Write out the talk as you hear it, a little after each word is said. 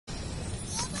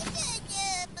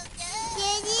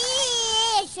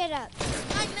shut up.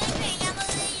 I'm moving. I'm a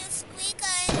little squeaker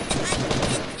and I'm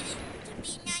pretending to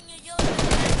be 9 years old.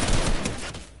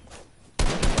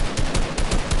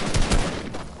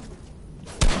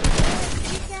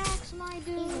 Pickaxe, my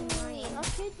dude. A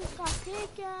kid just got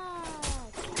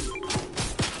pickaxe.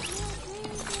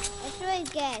 That's what it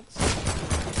gets.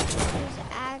 It's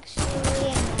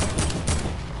actually annoying.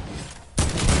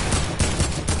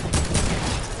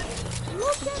 You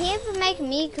can't even make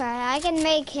me cry. I can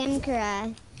make him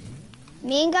cry.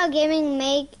 Me and God Gaming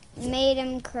made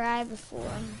him cry before.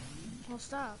 Well,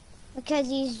 stop. Because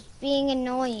he's being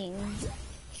annoying.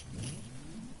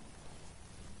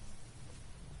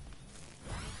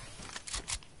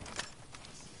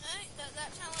 Alright, that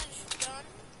challenge is done.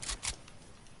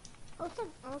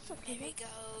 It's okay. There we go.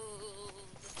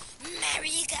 There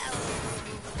we go.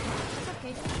 It's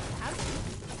okay.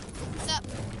 What's up?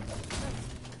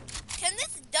 Can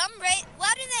this dumb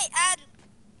why do they add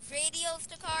radios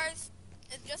to cars?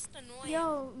 It's just annoying.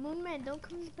 Yo, Moonman, don't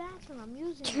come in the bathroom. I'm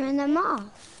using it. Turn them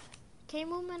off. Okay,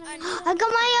 Moonman, I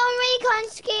got my own recon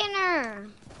scanner.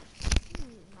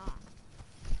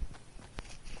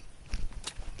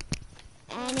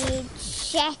 Any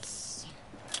checks?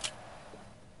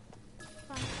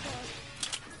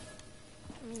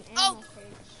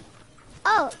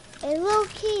 Oh, it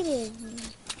located me.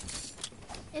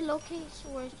 It locates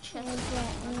where chest I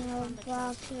got ammo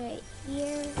box right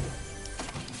here.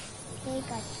 They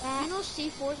got that. You know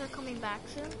C4s are coming back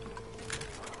soon?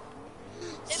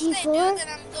 If they do, then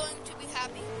I'm going to be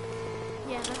happy.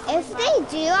 Yeah, if they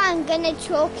do, I'm gonna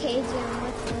troll Cajun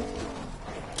with it.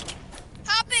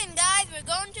 Hop in, guys. We're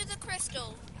going to the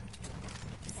crystal.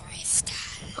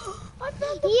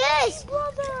 Yes!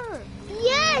 Brother!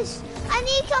 Yes! I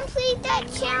need to complete that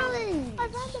challenge. I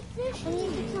found the fish. I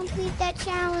need to complete that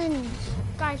challenge.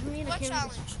 Guys, we need to What kill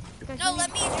challenge? Guys, No,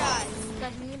 let me drive.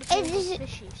 Guys, we need to kill this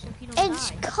fishy so he don't It's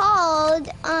die. called,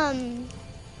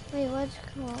 wait, what's it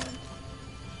called?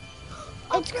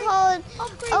 It's called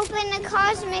Open the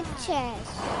Cosmic Chest.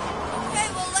 Okay,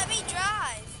 well, let me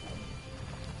drive.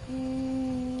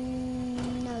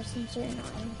 No, since you're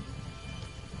annoying.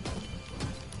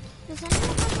 Does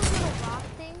anyone have those little rock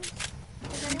things?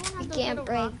 Does anyone have those Can't little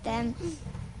break rock them.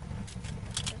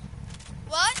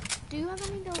 What? Do you have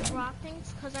any of those rock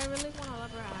things? Because I really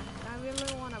want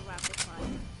to rapid fire.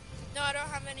 No, I don't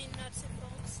have any nuts and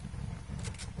bolts.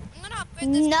 I'm gonna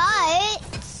upgrade this.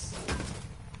 Nuts?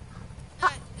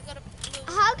 Alright, I got a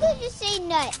blue. How could you say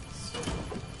nuts?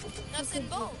 Nuts and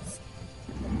bolts.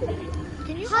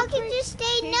 How could you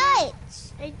say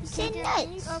nuts? Hey, Say Can you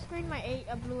nuts. upgrade my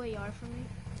a blue AR for me?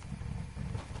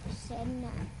 Said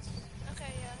nuts.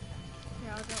 Okay, yeah.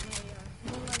 Yeah, I'll get my AR.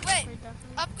 Wait,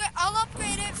 I'll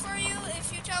upgrade it for you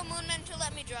if you tell Moonman to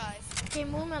let me drive. Okay,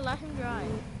 Moonman, let him drive.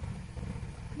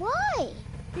 Why?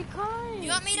 Because. You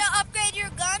want me to upgrade your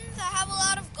guns? I have a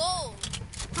lot of gold.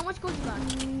 How much gold you got?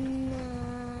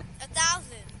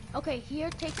 1,000. Okay, here,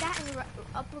 take that and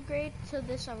upgrade to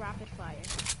this rapid fire.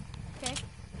 Okay?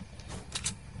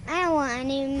 I don't want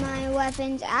any of my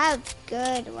weapons. I have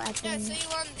good Yeah, weapons. so you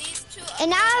want these two?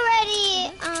 And I already,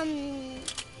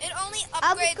 It only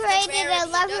upgrades upgraded the a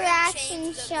rarity, lever doesn't action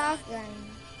change the gun. shotgun.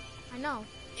 I know.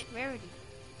 Rarity.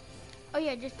 Oh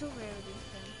yeah, just two rarities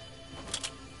then.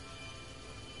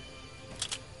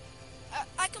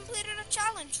 I completed a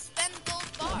challenge. Spend gold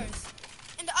bars.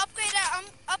 And to upgrade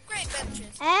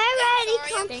benches. I already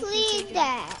Thanks, completed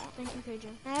that. Thank you,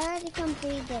 Cajun. I already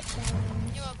completed that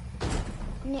challenge. You're welcome.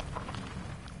 Yeah.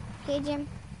 Okay, Jim.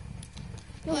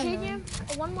 Okay, Jim.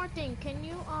 One more thing. Can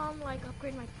you like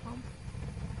upgrade my pump?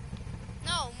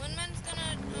 No, Moonman's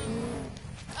gonna.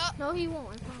 No, he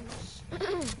won't. I promise.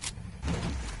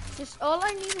 Just all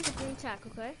I need is a green tack,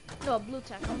 okay? No, a blue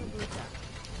tack. I want a blue tack.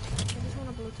 I just want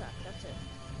a blue tack. That's it.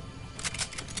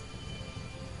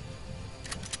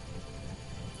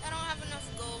 I don't have enough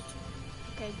gold.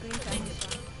 Okay, green tack is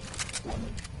fine.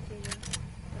 Okay, yeah.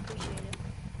 I appreciate it.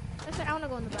 Actually, I want to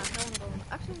go in the back.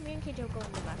 Actually, me and KJ will go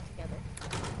in the back together.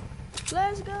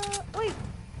 Let's go. Wait.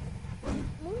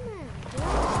 Moonman.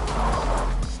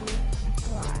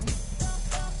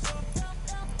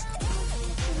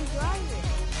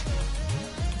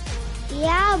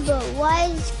 Yeah, but why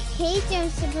is Cajun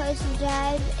supposed to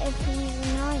drive if he's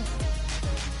annoying?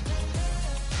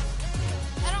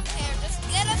 I don't care. Just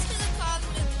get us to the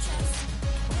cosmic chest.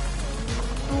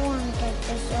 I want to get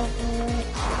this over with.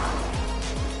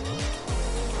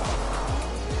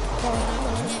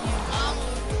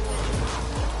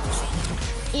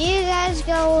 You guys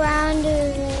go around to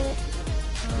the.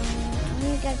 Let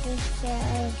me get this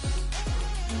chest.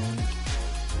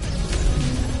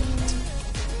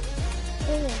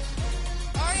 Orion,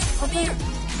 come here.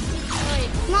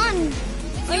 Come on.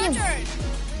 It's your turn.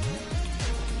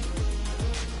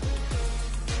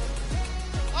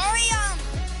 Oriam!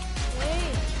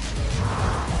 Wait.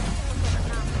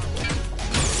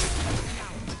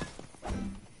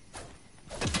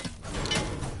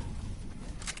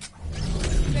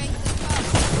 Break the cup.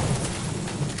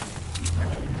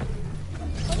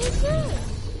 What is this?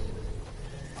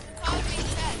 Carving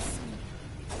chest.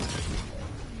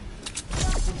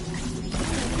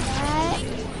 That.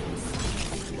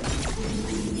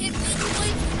 Hit me,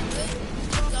 please. Good.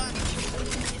 Done.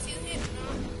 If you hit no,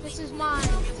 This is mine.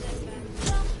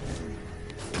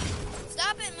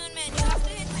 stop it, Moonman. You have to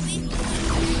hit the weak point.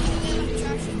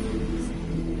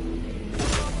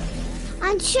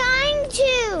 I'm trying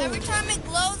to. Every time it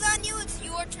glows on you, it's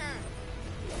your turn.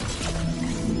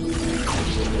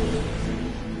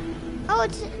 Oh,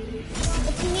 it's me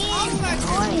and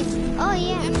Oliver. Oh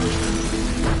yeah.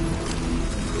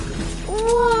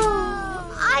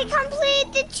 Whoa! I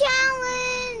complete the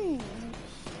challenge.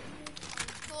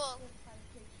 Cool.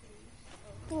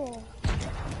 Cool.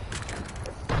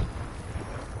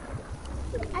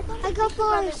 I go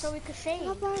first. first. So we could shave. I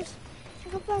go first. I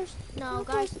go first. No, I go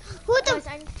guys. first. Who the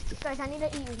Guys, I need to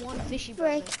eat one fishy burger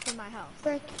Break. for my house.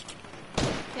 frick?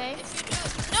 Okay? If you do,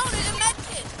 no, there's a med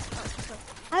kit.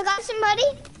 I got somebody.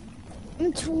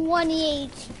 I'm 20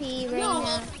 HP right No. now.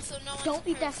 Hold him so no one Don't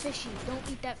eat that hurts. fishy. Don't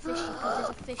eat that fishy because there's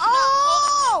a fish.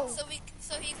 Oh!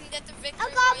 So he can get the victory. I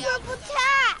got royale purple with us.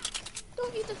 tack.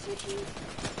 Don't eat the fishy.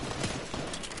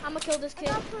 I'm gonna kill this I kid.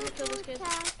 got I'm gonna kill this purple kid.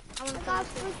 tack. I'm I gonna got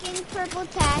kill this freaking purple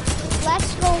tack.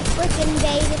 Let's go freaking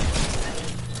baby.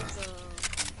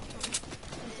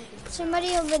 Somebody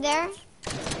over there.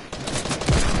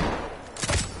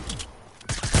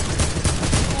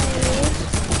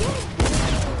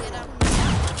 Get up.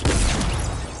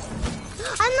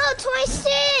 I'm not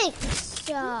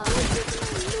 26. I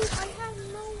have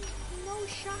no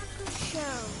shotgun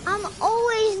shell. I'm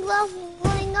always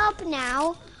leveling up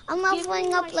now. I'm Give me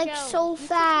leveling up my like shell. so You took my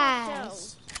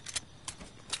fast.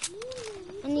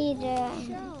 I need to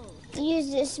Shell.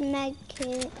 use this med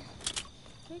kit.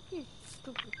 Take your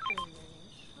stupid thing,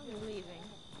 I'm leaving.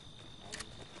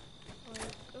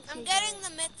 I'm getting the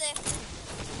mythic.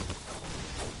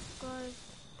 Guys,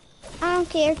 I don't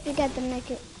care if you got the med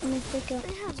kit. they have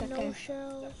It's no okay.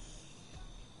 shells.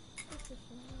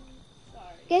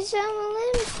 Get some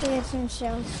limbs to get some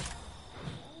shells.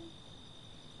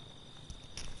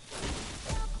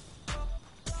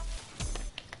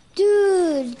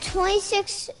 Dude,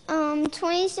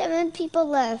 27 people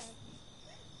left.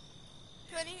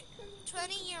 20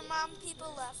 your mom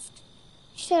people left.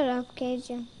 Shut up,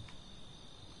 Cajun.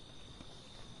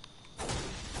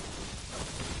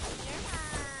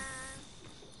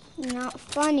 Your mom. Not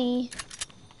funny.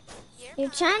 Your You're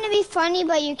mom. trying to be funny,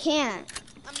 but you can't.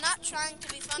 I'm not trying to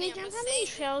be funny. Hey, I'm Jen, just how many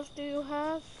saying. shells do you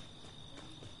have?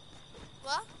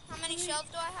 What? How many shells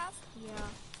do I have? Yeah,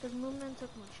 because Moonman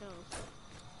took my shells.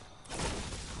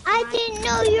 I didn't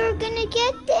know you were gonna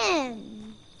get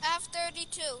them. I have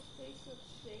 32.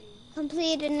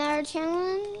 Complete another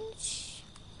challenge.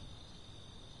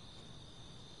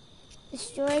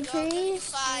 Destroy Go, give me trees.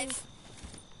 5.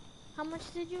 How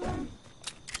much did you have?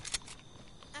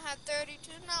 I had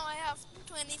 32. Now I have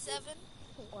 27.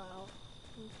 Wow.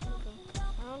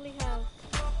 I only have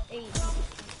 8. I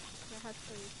had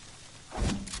 3.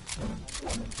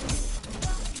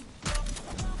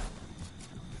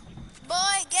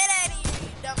 Boy, get out of here, you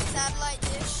dumb satellite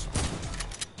dish.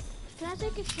 Can I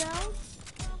take a shell?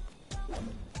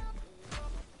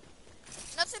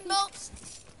 Nuts and bolts.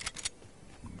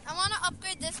 I want to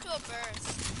upgrade this to a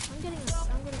burst. I'm getting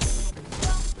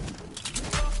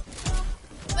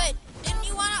Wait, didn't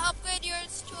you want to upgrade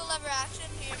yours to a lever action?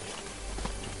 Here. Here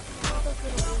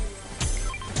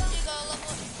you go,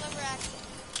 lever action.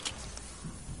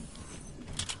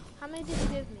 How many did you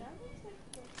give me?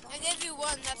 I gave you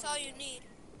 1, that's all you need.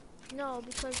 No,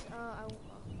 because fine.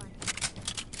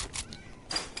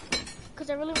 Because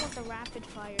I really want the rapid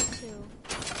fire too.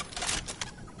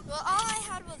 Well, all I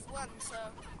had was 1, so.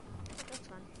 That's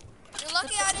fine. You're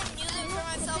lucky I didn't use it for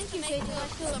myself Thank to you, make Katie. I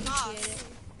still some appreciate mods. it.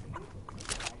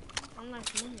 I'm not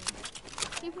Moonman.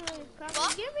 Keep me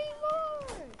What? Give me more.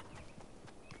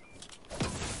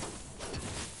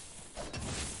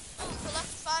 Oh,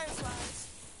 collect fireflies.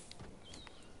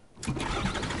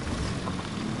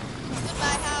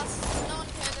 Goodbye, house. No one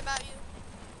cares about you.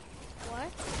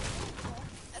 What?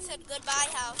 I said goodbye,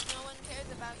 house. No one cares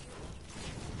about you.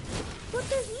 But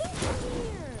there's loot in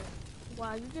here.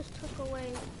 Wow, you just took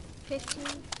away 15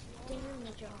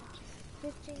 damage off.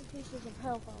 15 pieces of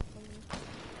health off of me.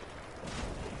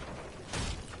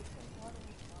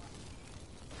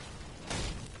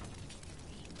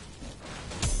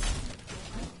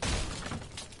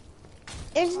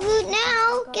 There's loot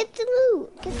now. Get the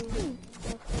loot. Get the loot.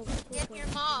 Get your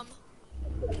mom.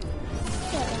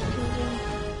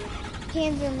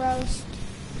 Cans and roast.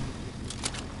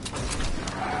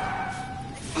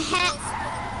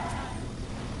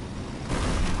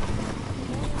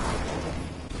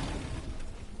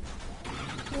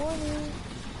 Morning.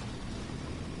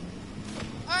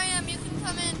 Oriam, you can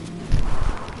come in.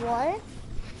 What?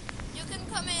 You can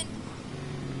come in.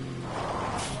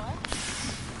 What?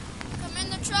 Come in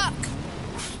the truck.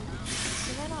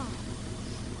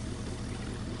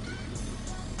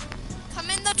 Come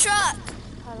in the truck.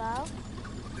 Hello?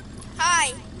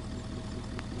 Hi.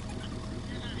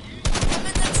 Come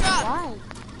in the truck. Why?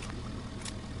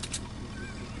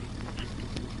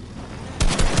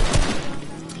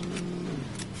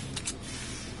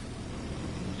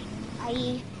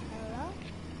 Hello?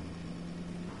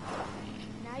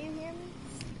 Now you hear me?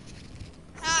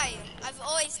 Hi. I've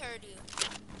always heard you.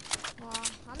 Well,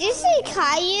 I'm Did you say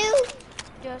Caillou?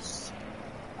 just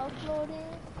uploading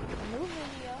a new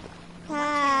video.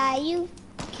 Caillou.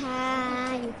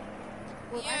 Caillou.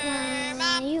 Your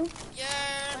mom. Caillou.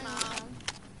 Your mom.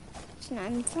 It's not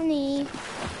even funny.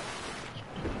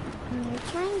 I'm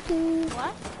trying to.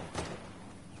 What?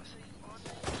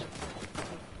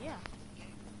 Yeah.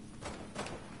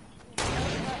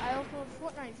 I upload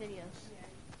Fortnite videos.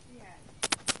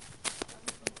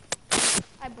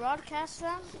 I broadcast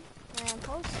them and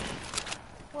post them.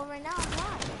 Well, right now I'm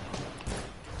live.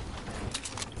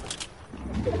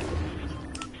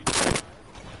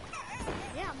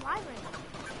 Yeah, I'm live right now.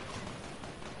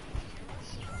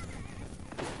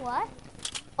 What?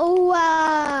 Oh,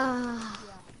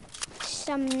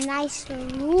 some nice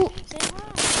loot. Say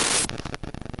hi.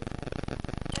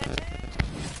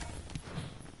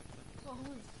 Oh,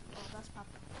 that's Papa.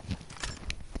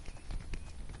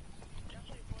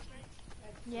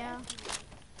 Yeah.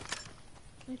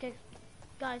 Okay,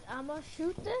 guys, I'm gonna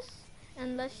shoot this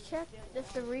and let's check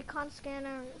if the recon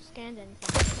scanner scanned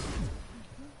anything.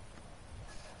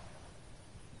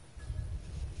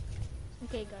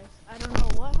 Okay, guys, I don't know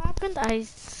what happened. I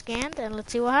scanned and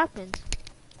let's see what happened.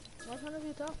 What's one of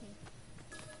you talking?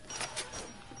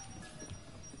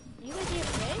 You guys here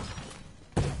today?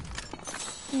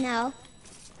 No.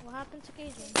 What happened to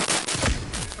KJ?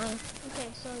 Oh. Okay,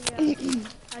 so yeah,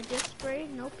 I just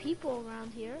sprayed no people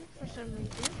around here for some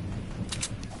reason.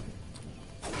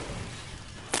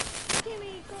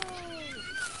 Gimme go!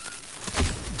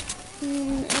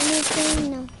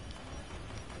 Anything? No.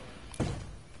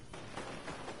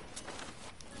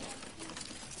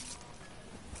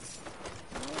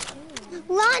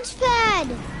 Launchpad!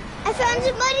 I found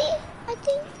somebody, I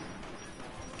think.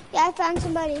 Yeah, I found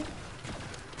somebody.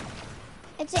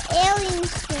 It's an alien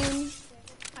skin.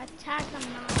 Attack them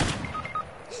now.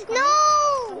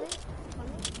 No!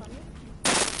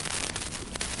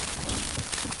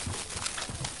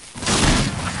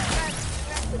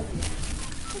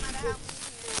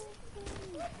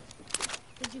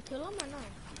 Did you kill him or no?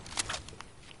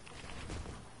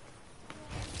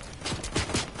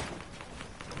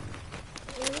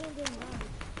 Alien didn't die.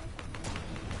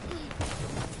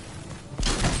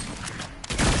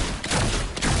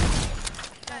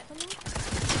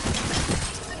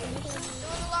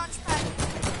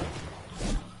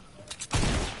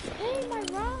 Hey, my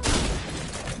rock!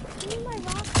 Give me my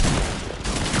rock!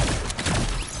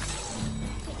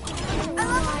 Oh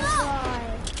my god.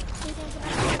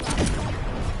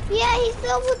 Yeah, he's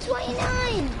level 29.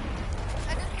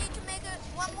 I just need to make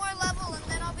one more level and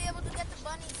then I'll be able to get the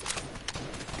bunnies.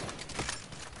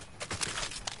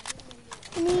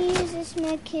 Let me use this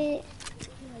med kit.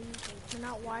 You're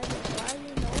not wide. Why are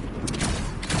you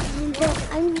no?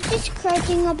 I'm just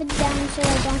crouching up and down so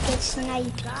I don't get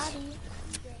sniped. Got it.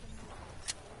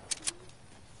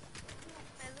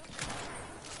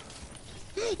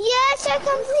 Yes, I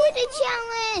completed the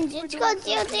challenge. It's called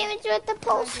deal damage with the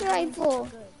pulse rifle.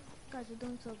 Good. Guys, we're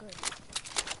doing so good.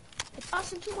 It's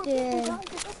us and two more Yeah. people, guys.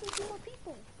 It's us and two more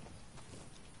people.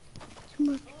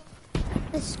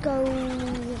 Let's go.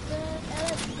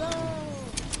 Let's go.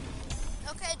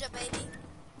 Okay, the baby.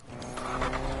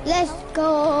 Let's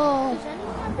go. Does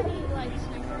anyone have any, like,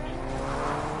 sniper rifles?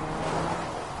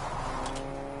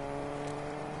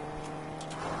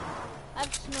 I have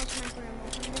no sniper ammo.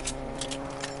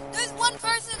 There's one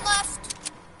person left.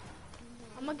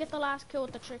 I'm gonna get the last kill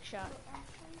with the trick shot.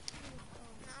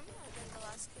 No, I'm gonna get the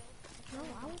last kill. No,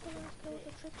 I want the last kill with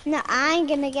the trick shot. No, I ain't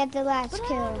gonna get the last But I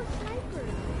kill. have a sniper.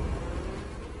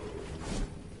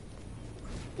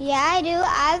 Yeah, I do.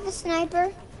 I have a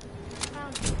sniper.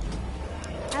 Found it.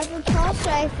 I have a pulse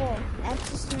rifle.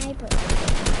 That's a sniper.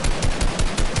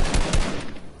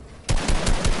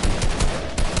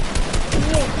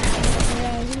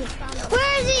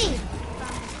 Where is he?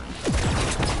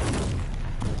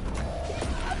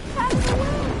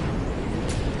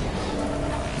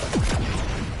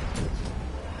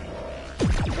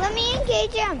 Let me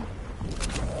engage him.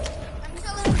 I'm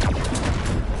killing.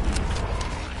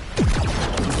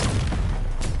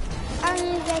 I'm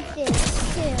gonna get this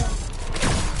too.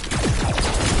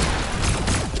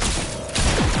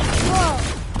 Whoa.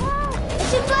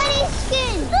 It's a bunny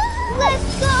skin. Let's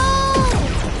go.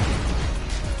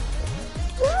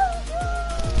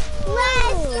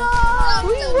 Let's go.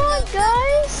 We won,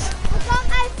 guys. I got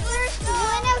my first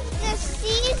win of the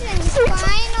season,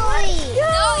 finally.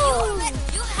 No,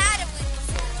 you had a win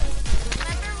before.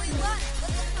 Remember we won.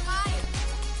 Look at the line.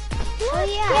 Oh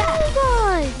yeah.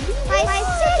 Guys. My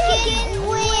second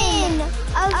win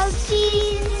of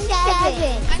season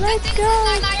 7. Let's go.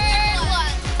 My third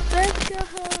one. Let's go.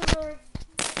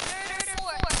 Third or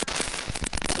fourth.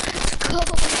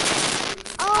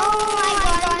 Oh my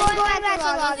god, I'm going back to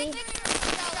lobby.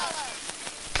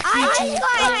 I just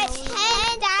got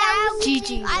 10,000. GG.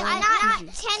 Not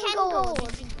 10 gold.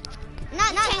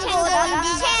 Not 10 gold.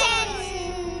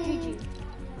 10.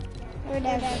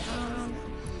 Whatever.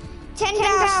 10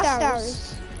 battle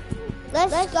stars.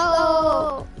 Let's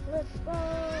go. Let's go.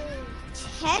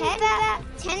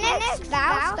 10x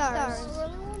battle stars.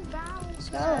 Let's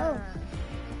go.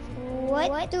 What?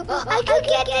 I could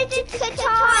get the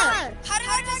guitar. How did I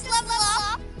just level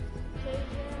up?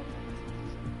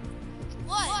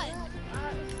 What?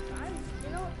 You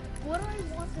know, what do I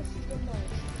want to see the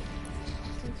most?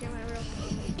 Since you're my real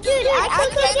friend. Dude, I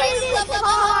could get the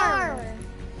guitar.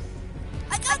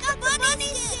 I got the bunny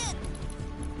skin.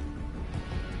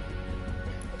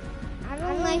 I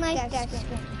don't like that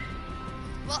skin.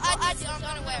 Well, I just don't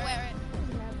want to wear it.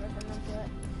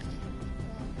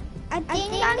 I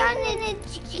think I'm gonna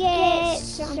get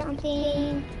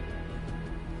something.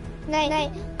 Like,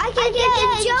 I can get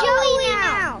Joey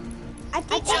now. I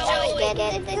think I'm gonna get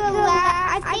the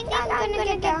I think I'm gonna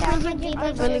get the 100 people. I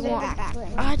really want.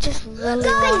 I just really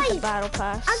want the battle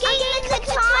pass. I'm getting the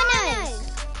katanas.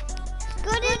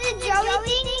 Go to the Joey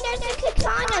thing. There's the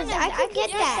katanas. I could get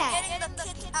that. Getting the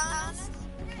katanas.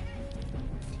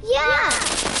 Yeah.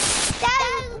 That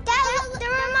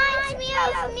reminds me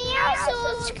of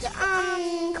Meows's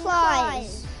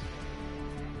claws.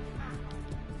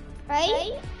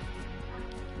 Right?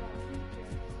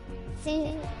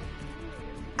 See?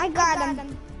 I got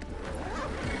him.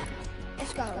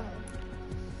 Let's go.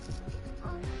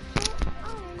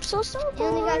 I'm so You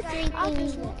only got 3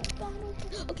 things.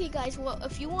 Okay, guys. Well,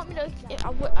 if you want me to,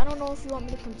 I don't know if you want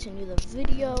me to continue the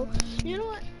video. You know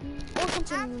what? We'll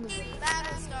continue the video.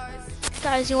 Battle stars.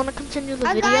 Guys, you want to continue the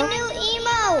I video? got a new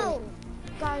emo.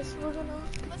 Guys, we're gonna.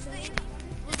 What's the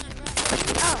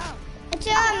Oh, it's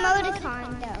an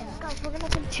emoticon though. Guys, we're gonna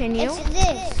continue. It's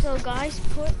this. So, guys,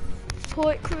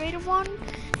 put creative on,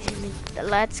 and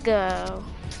let's go.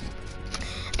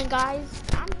 And guys,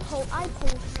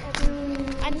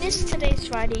 I missed today's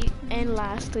Friday and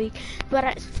last week,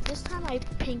 but this time I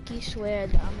pinky swear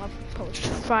that I'm gonna post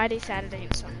Friday, Saturday,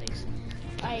 and Sundays.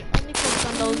 I only post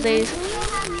on those days.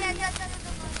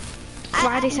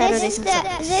 Friday, Saturdays, and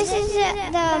Sundays. This is the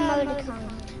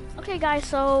emoticon. Okay, guys.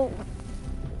 So,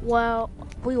 well,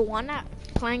 we won at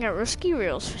playing at Risky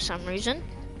Reels for some reason.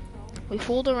 We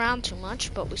fooled around too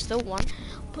much, but we still won.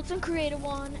 Put some creative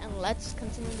on, and let's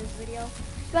continue this video.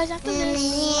 Guys, after this,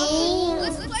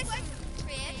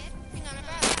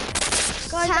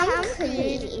 I'm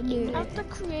creative. after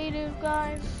creative,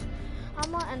 guys,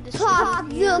 I'm gonna end this Pop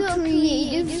video. the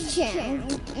creative channel.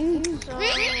 So, I'm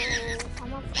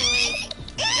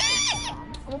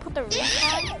gonna put the recon.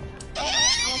 I'm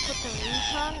gonna put the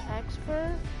recon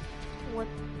expert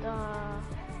with the.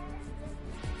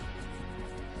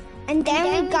 And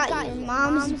then we got your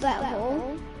mom's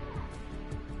butthole.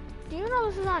 Do you know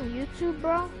this is on YouTube,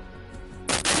 bro?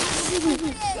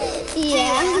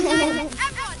 Yeah. Everyone,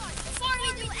 before we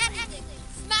do anything,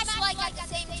 smash like at the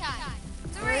same time.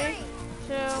 3,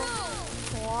 2,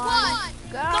 1, 1,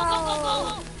 go!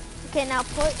 go. Okay, now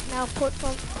put. Go, go,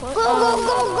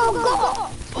 go, go.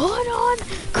 Put on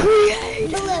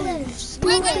creative.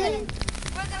 We're gonna play creative.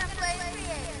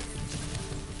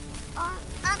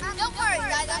 Don't worry,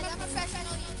 guys. I'm a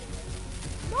professional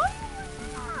YouTuber.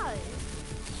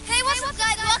 Hey, what's up,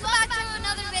 guys? Welcome back to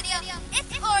another video.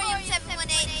 It's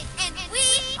oriam718's, and we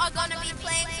are gonna be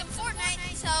playing some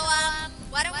Fortnite. So,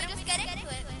 why don't we just get into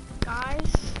it?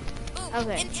 Guys. Boom.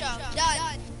 Okay. Intro.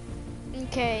 Done.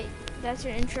 Okay, that's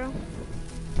your intro.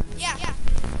 Yeah.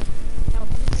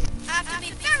 I have to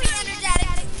be very energetic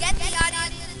to get the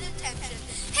audience's attention.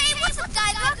 Hey, what's up,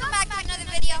 guys? Welcome back to another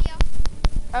video.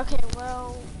 Okay,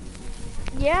 well,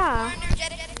 yeah. More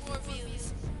energetic, more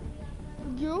views.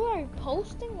 You are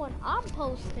posting when I'm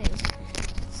posting.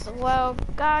 So, well,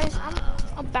 guys, I'm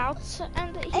about to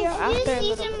end it here. If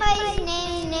you see somebody's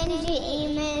name Ninja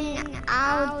Eamon,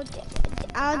 I'll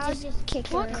just kick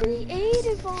her. What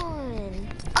creative on?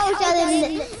 Oh, so then,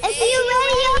 if you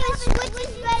ready up, the switch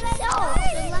is better off.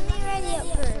 So let me ready up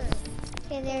first.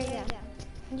 Okay, there you go.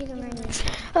 You can ready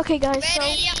up. Okay, guys, so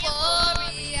Ready up,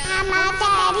 Oriam. I'm a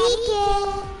daddy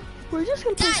kid. we're just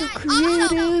gonna play some Guys,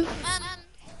 creative.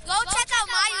 go check out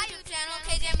my YouTube channel,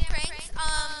 KJM Pranks.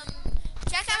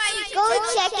 Check out my YouTube Go channel.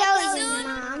 check out your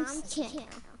mom's channel.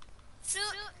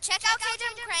 Check out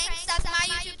KJM Pranks. That's my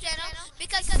YouTube channel.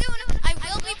 Because soon I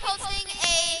will be posting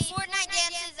a Fortnite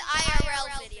Dances IRL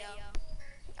video.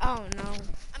 Oh no.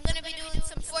 I'm gonna be doing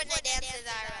some Fortnite Dances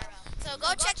IRL. So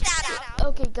go check that out.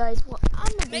 Okay, guys, well,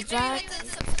 I'm gonna be Make sure you back. hit the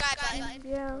subscribe button.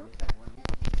 Yeah.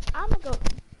 I'm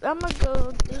gonna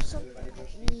go do something.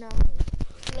 No.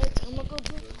 I'm gonna go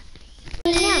do.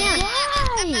 I'm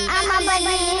a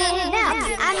bunny.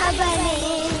 I'm a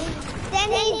bunny.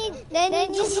 Then he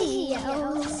just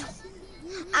yells.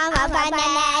 I'm a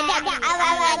banana. I'm a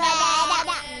banana.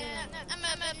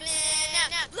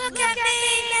 Look at me!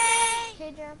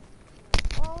 Hey, Jam.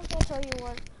 I'll tell you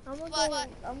what. I'll be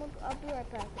right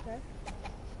back, okay?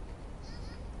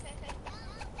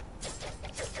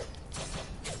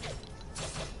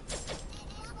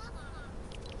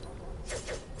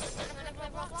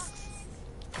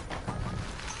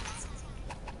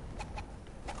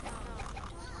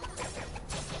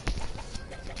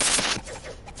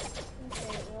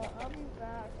 Okay, well, I'll be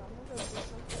back. I'm gonna go do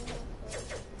something real quick.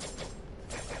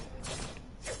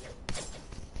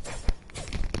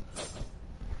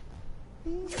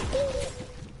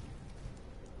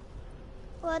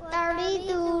 What are we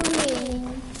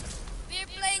doing? We're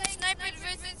playing Snipers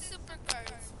versus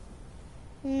Supercars.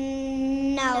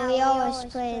 No, we always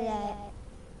play that.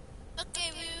 Okay,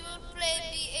 we will play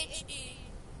BHD.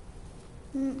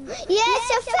 Yes,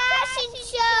 a fashion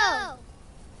show.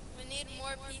 We need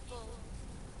more people.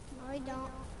 No, we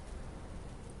don't.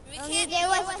 We Only can't there do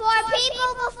was it. 4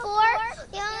 people before.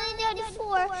 They only did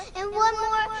 4, and one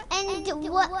more, and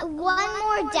one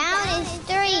more down is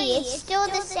 3. It's still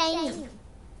the same.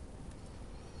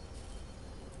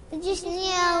 We just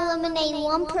need to eliminate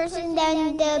one person,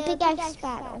 then the pickaxe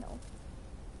battle.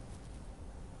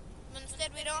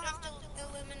 Instead, we don't have to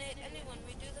eliminate anyone.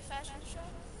 We do the fashion show.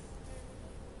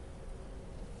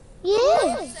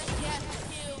 Yes. Said he had to.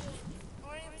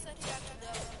 Oriam said he had to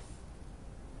go.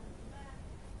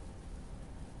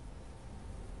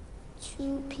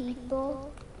 2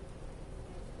 people.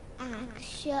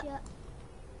 Action.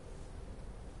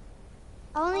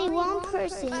 Only one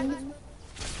person.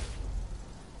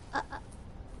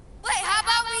 Wait, how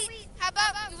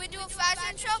about we do a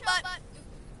fashion show, but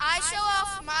I show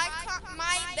off my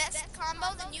best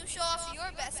combos and you show off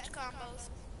your best combos.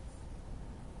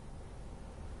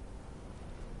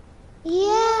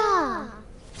 Yeah.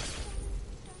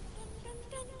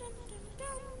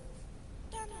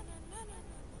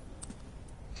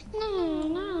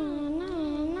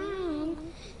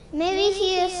 Maybe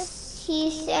he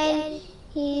said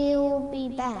he will be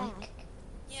back.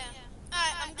 Yeah.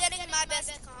 Alright, I'm getting my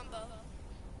best combo.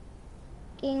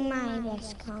 Getting my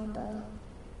best combo.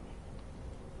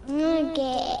 I'm gonna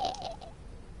get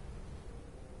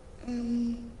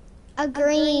a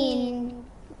green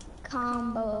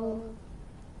combo.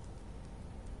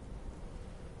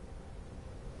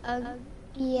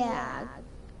 Yeah,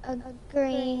 a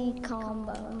green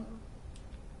combo.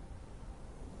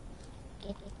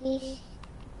 Get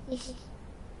this.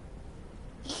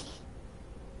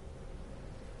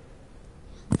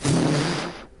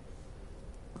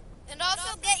 And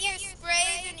also get your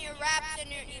sprays and your wraps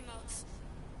and your emotes.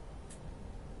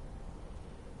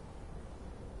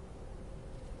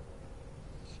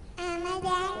 I'm a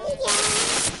daddy now.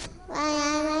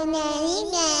 I'm a daddy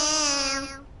now.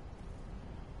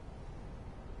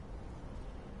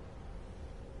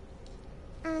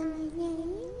 I'm a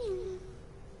daddy now.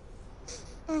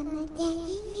 I'm a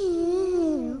daddy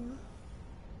now.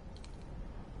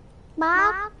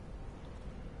 Bob.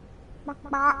 Bob.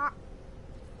 Bob.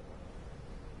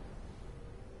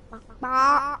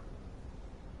 Bob.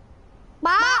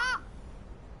 Bob.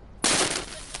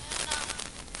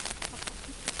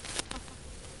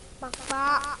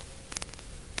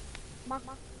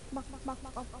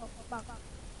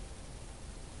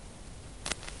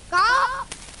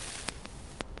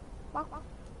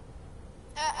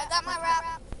 I got my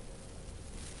wrap.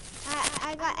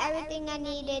 I got everything I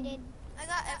needed. I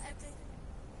got everything.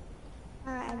 I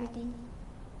got everything.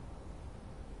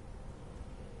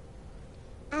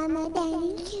 I'm a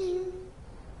daddy too.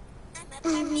 I'm a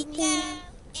Barbie girl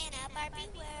in a Barbie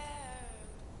world.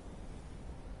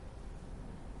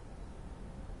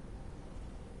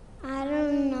 I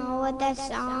don't know what that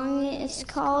song is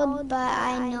called, but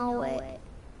I know it.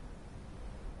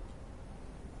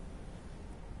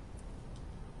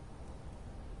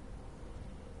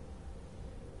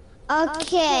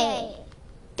 Okay,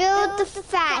 build the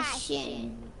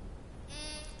fashion.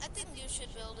 I think you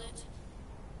should build it.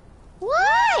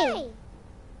 Why?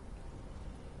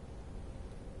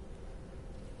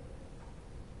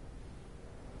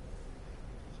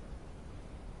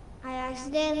 I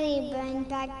accidentally burned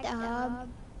back the hub.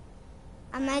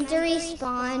 I meant to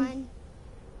respawn.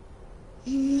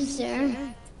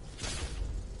 Sir.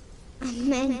 I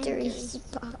meant to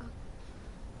respawn.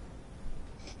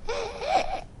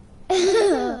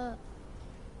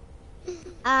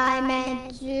 I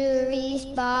meant to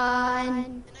respawn.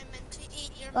 And I meant to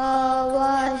eat your What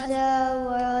was the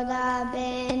world I've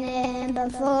been in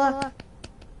before?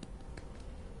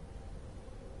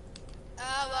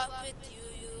 I walk with you,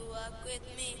 you walk with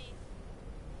me.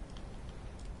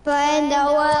 But in the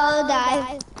world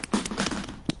I've...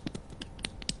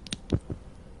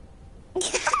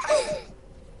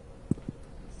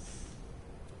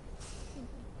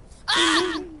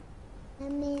 Ah!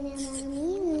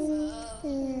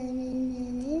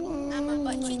 I'm a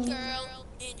butchy girl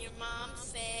in your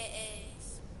mom's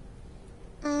face.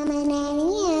 I'm a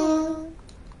nanny.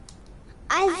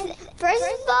 First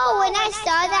of all, when I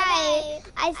saw that,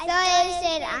 I thought it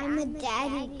said I'm a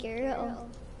daddy girl.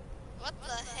 What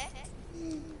the heck?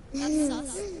 That's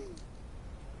sus.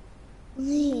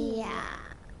 Yeah.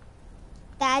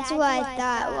 That's what I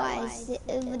thought was.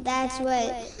 That's what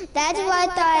I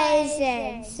thought it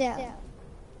said. So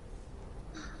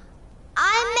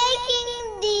I'm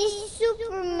making the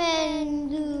Superman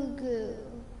logo.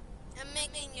 I'm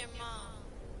making your mom.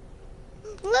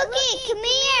 Look it, come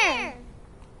here.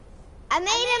 I made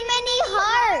a mini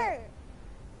heart.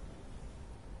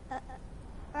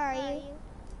 Where are you?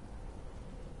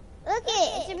 Look it,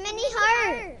 it's a mini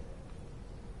heart.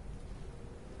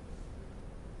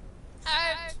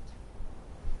 Heart.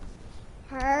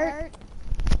 Heart.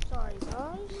 Sorry,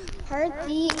 guys. Heart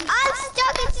the. I'm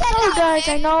stuck inside Oh, the. guys,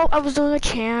 I know I was doing a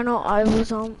channel. I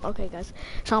was okay, guys.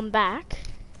 So I'm back.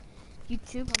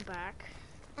 YouTube, I'm back.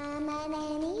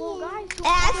 Well, guys, It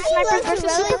actually looks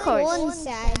really Supercars? cool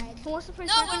inside. Who wants to play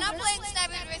No, we're not Supercars? playing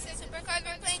Snipers vs. Supercars.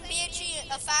 We're playing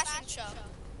BHE, a fashion show.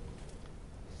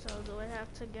 So do I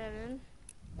have to get in?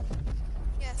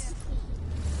 Yes.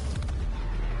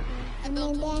 I I'm a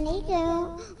built it. nanny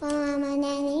girl. I'm a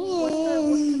nanny What's girl.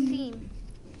 the team?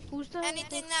 Who's the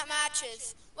Anything that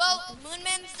matches. Well,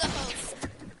 Moonman's the host.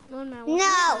 Moonman?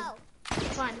 No.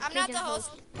 Fine. I'm not the Kagan's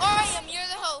host. Oriam, you're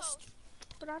the host.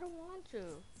 But I don't want to.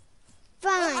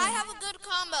 Well, I Fine. have a good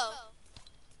combo.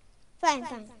 Fine.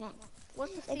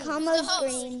 What's the The theme? combo's The host.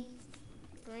 green.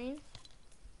 Green?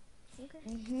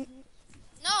 Okay.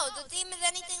 No, the theme is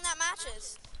anything that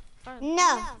matches. Fine.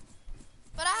 No.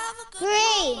 But I have a good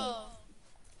Green. combo.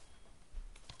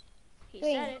 He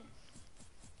Green. said it.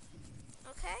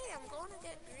 Okay, I'm going to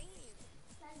get green.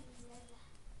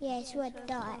 Yes, what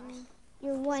dot?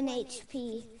 You're 1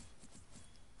 HP.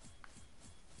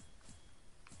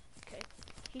 Okay.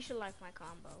 He should like my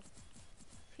combo.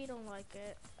 If he don't like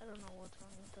it, I don't know what's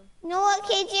wrong with him. You know what,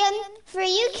 KTM? For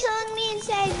you killing me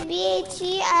inside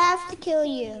BHE, I have to kill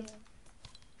you.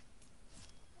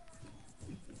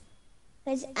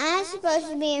 Because I'm supposed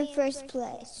to be in first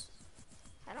place.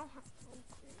 I don't have.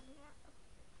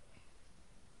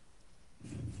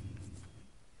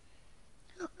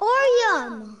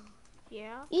 Orium,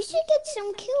 Yeah? you should get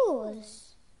some kills.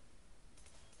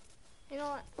 You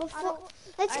know what?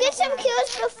 Let's get some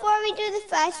kills before we do the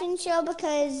fashion show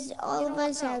because all of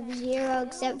us have 0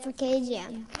 except for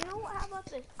KJM. You know what? How about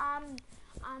this? I'm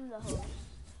the host.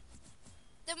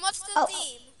 Then what's the Oh.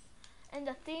 theme? And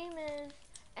the theme is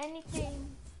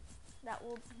anything that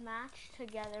will match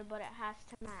together, but it has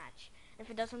to match. If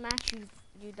it doesn't match,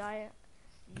 you die.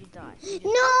 You die.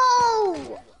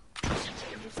 No!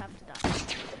 You just have to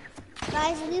die.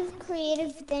 Guys, leave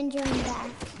creative, then join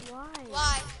back. Why?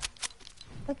 Why?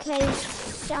 Because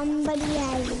somebody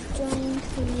has joined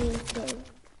creative.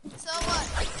 So what?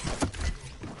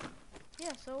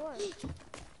 Yeah, so what?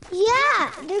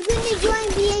 Yeah, they're gonna join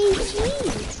BHE.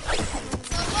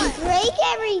 So what? Break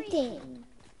everything.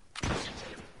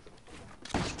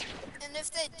 And if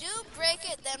they do break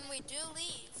it, then we do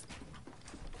leave.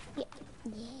 Yeah.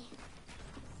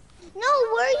 No,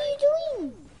 what are you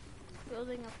doing?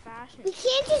 Building a fashion. We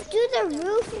can't just do the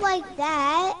roof like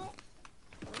that.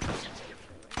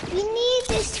 You need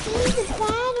to see the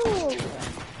battle.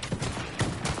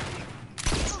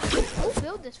 Who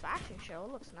built this fashion show?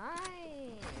 It looks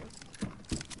nice.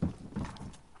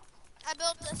 I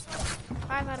built this one.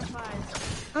 5 out of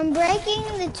 5. I'm breaking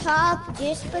the top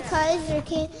just because there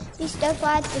can't be stuff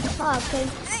at the top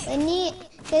because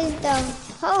the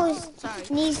host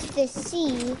needs to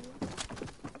see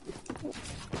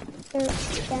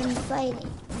them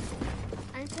fighting.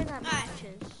 I didn't say that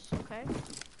matches, okay?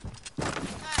 Alright,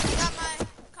 I got my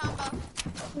combo.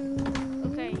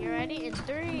 Okay, you ready? In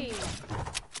 3.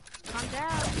 Calm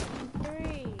down. In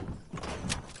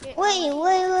 3. Wait.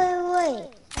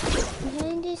 I'm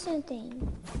trying to do something.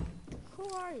 Who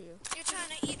are you? You're trying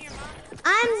to eat your mom?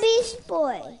 I'm Beast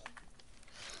Boy.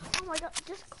 Oh my god,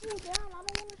 just cool down. I don't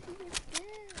want to see your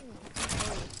skin.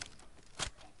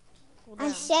 Cool down.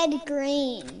 I said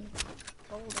green.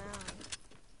 Cool down.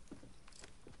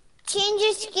 Change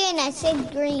your skin. I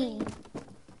said green.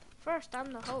 First,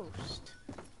 I'm the host.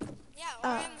 Yeah,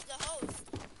 Oriam's the host.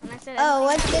 And I said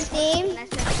What's the theme? And I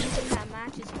said anything that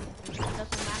matches me. It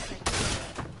doesn't match like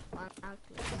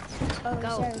Oh, Go.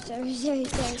 sorry. Let me see.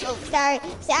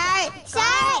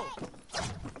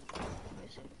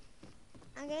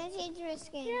 I'm gonna change my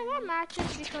skin. Yeah, that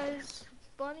matches because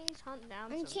bunnies hunt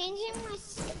down. I'm changing my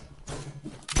skin.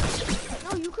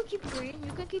 No, you could keep green.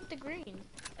 You could keep the green.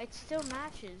 It still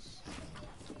matches.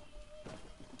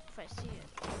 If I see it.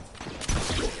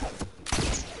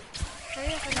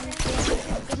 Hurry up and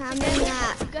Coming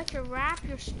up. you got your wrap,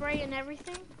 your spray, and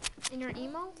everything in your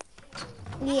emo.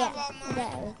 Yeah, I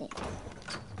got everything.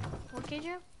 What,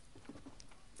 KJ?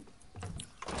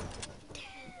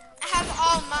 I have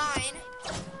all mine.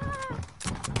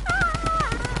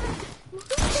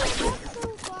 That's so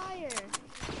fire.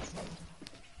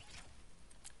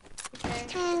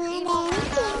 Okay. Emo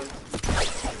round.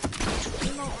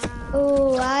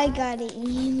 Oh, I got an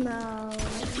emo.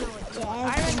 I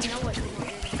already know what emo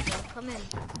you're gonna go. Come in.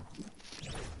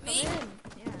 Me? Come in.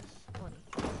 Yes. Bunny.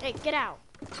 Hey, get out.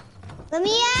 Let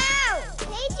me out!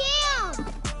 Hey, Jim!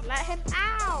 Let him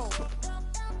out.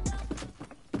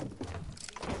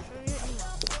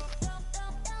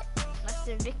 That's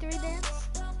their victory dance?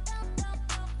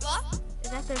 What?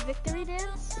 Is that their victory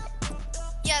dance?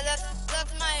 Yeah,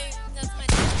 that's my dance.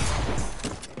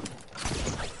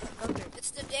 Okay.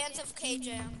 It's the dance of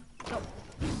K-Jam. Go.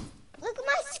 Look at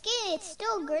my skin. It's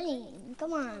still green.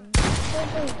 Come on. Still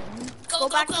green. Go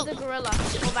back to the gorilla.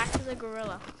 Go back to the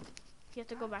gorilla. You have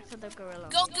to go back to the gorilla.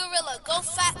 Go gorilla. Go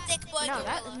fat thick boy No,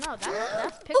 gorilla.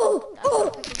 that's pickle.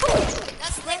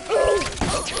 That's thick boy.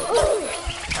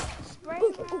 Spray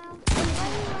round.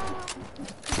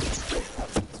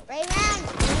 Spray round.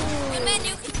 Good man,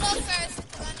 you can go first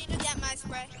because I need to get my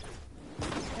spray. I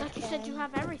thought you said you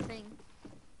have everything.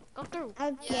 Go through.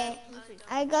 Okay.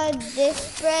 I got this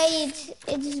spray.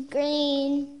 It's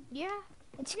green. Yeah.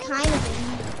 It's kind of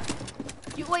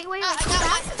green. You wait. I got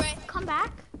my spray. Come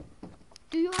back.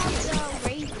 Do you have the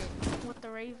raven? With the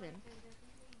raven?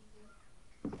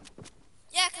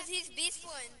 Yeah, because he's Beast Boy,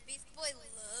 and Beast Boy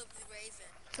loves Raven.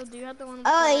 So do you have the one? With Oh,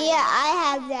 the raven? yeah, I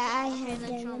have that. then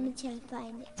Let show me me. try to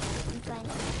find it.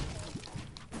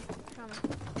 Show me.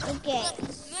 Okay,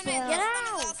 Look, so... Moonman, Get this one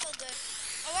out. is also good.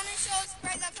 I want to show a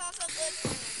spray that's also good for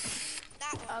him.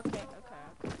 That one. Okay.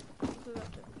 Who got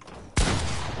to?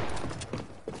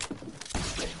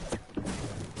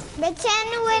 Pretend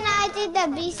when I did the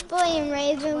Beast Boy and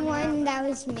Raven one, that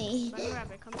was me. Bunny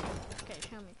rabbit, come here. Okay,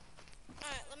 show me.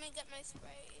 Alright, let me get my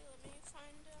spray. Let me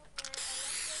find out where I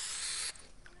left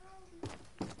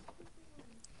it.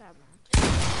 That man.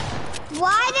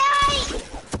 Why did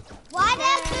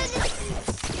I do the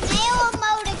snail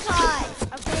emoticon?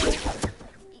 Okay.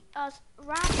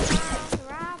 Wrap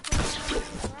around.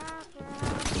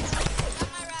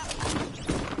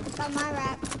 Got my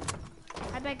rap.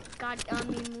 I bet God,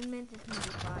 movement is gonna be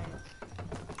fire.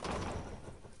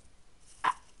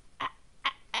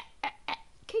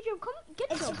 Kidjo, come get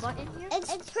your butt in here. It's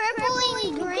purple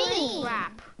and green.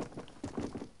 Wrap.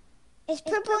 It's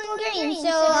purple and green, so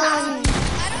I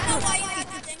don't know why you have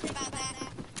to think about that.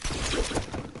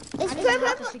 it's I didn't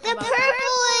have to purple. think The about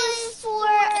purple is for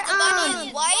The bunny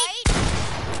is white.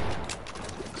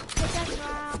 Pickaxe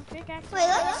round. Pickaxe Wait,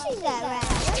 let me round. see that rap.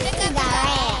 Pick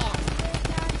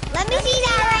Let up me see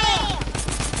that rap.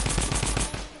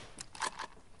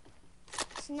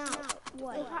 It's not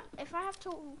white. If I have to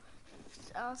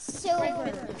Silver.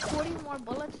 40 more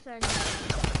bullets, then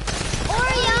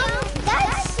Oriam,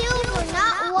 that's silver,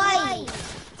 not white.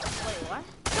 wait, what?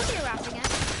 Look at your wrap again.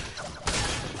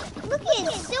 Look at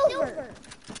it, silver.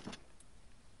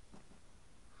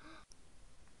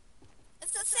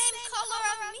 It's the same color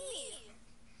of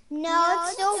me. No,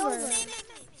 it's silver. silver.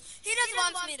 He just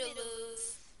wants me to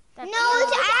lose. No,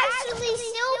 it's actually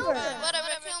silver. Whatever,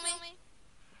 kill me.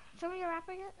 Show me your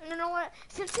rapper yet? You know what?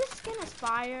 Since this skin is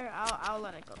fire, I'll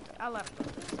let it go. I'll let it go.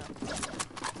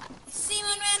 See,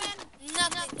 my man,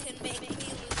 nothing can make me lose.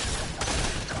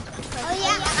 Oh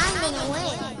yeah, I'm gonna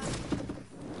win.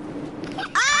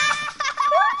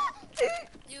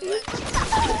 You win.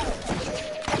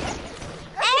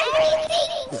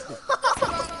 Everything.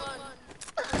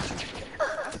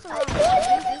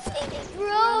 Everything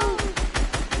broke.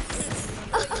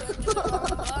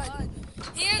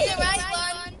 Here's the right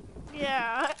one.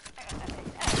 Yeah.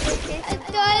 I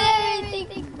thought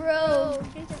everything broke.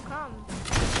 Come.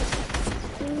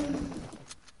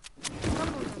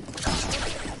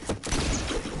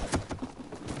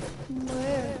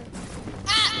 Where? I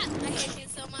hate you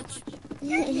so much.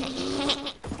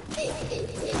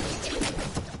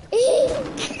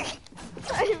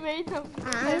 I made them.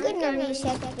 I'm gonna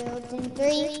reset the builds in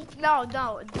 3. No.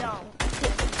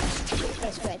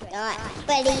 That's what I thought.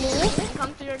 Buddy.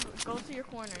 Go to your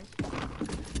corners.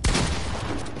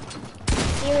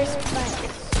 Here's butt.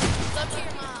 Go to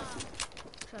your mom.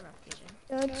 Shut up, KJ.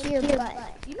 Go to your butt.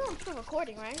 You know I'm still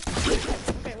recording, right?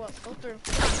 Okay, well, go through.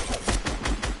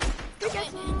 Wait,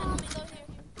 let me go here.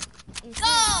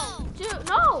 Go! 2.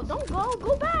 No, don't go.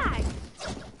 Go back.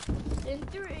 In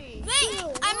 3. Wait,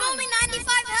 I'm only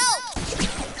 95 health.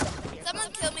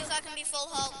 Someone kill me so I can be full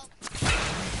health.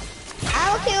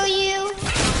 I'll kill you. No,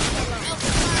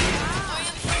 come on.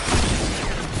 Oriam,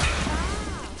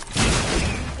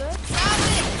 Good? stop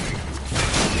it.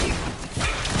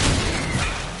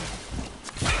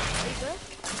 Are you good?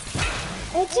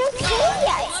 It's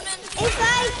okay. If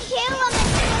I kill him,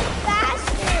 it's more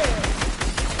faster.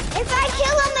 If I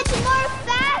kill him, it's more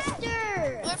faster.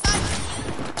 Or if I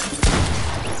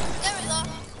there we go.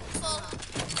 Full.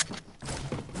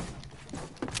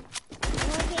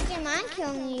 Well, KJ, mine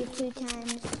killing you 2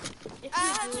 times. If I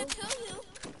have you to do, kill you.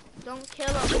 don't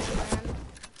kill him, man.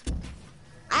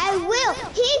 I will.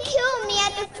 He killed me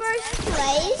at the first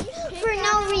place for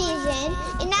no reason,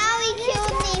 and now he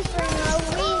killed me for no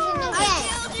reason again.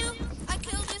 I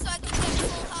killed you so I can get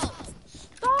full health.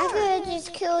 I could have just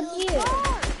killed you.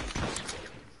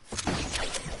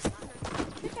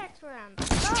 Pickaxe round.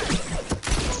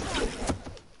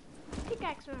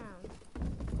 Pickaxe round.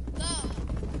 Go.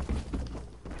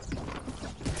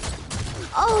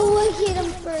 Oh, I hit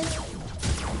him first.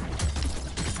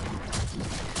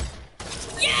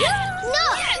 Yeah! No,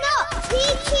 he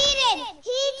cheated.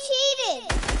 He cheated.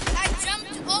 I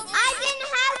jumped over. I didn't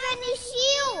have any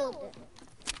shield.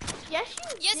 Yes,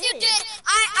 Yes, you did.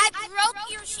 I broke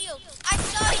your shield. I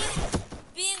saw you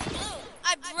being blue.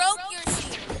 I broke your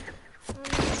shield.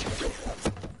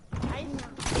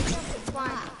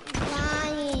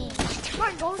 Lying. Come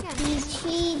on, go again. He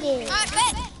cheated. I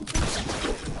bet.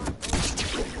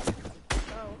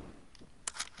 Go.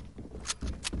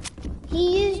 He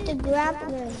used the grappler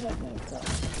to hit me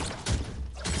first.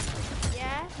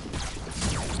 Yes.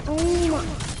 Oh my.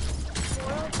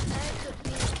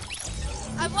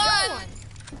 I won.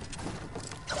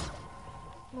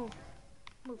 Move.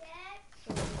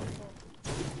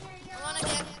 I want to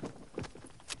get.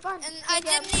 Fun. And I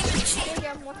didn't even cheat. KJ,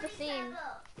 what's the theme?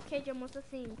 KJ, what's the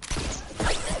theme?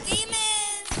 The theme is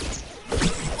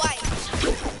white.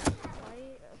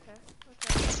 Right? Okay.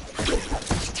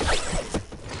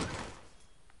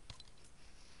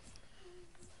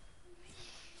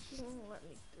 He won't let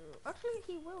me through. Actually,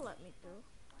 he will let me through.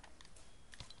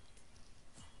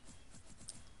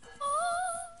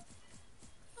 Oh,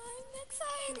 I'm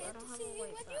excited I don't to have a see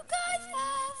white what back. you guys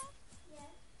have.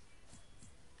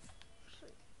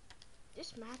 Actually, this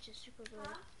match is super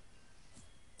good.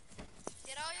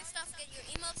 Get all your stuff. Get your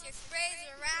emotes, your sprays,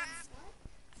 your wraps.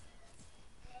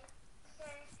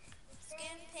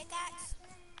 Skin, pickaxe.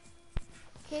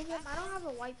 KJ, I don't have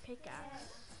a white pickaxe.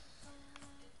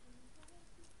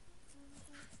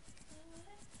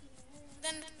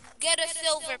 Then get a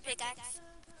silver pickaxe.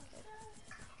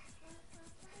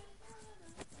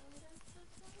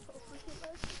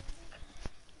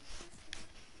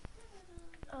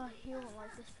 He won't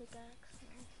like this pickaxe.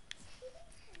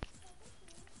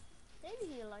 Maybe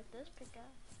he'll like this pickaxe.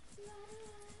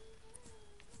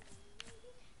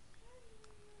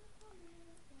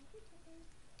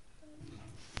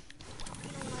 You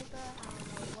don't like that? I don't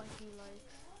know what he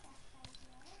likes.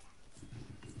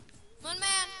 Moon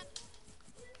Man,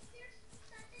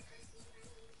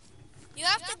 you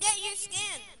have to get your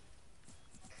skin.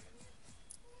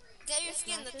 Get your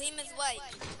skin. The theme is white.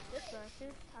 This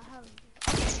versus, I have.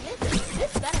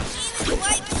 This better Theme match. is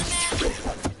white, Moon Man.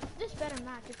 This better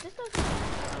match. If this doesn't,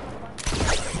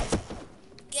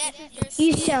 get your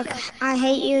You skin. suck. I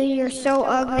hate you. You're so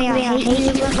ugly. I hate you.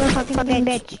 You little fucking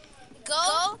bitch.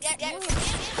 Go get your skin.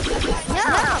 No.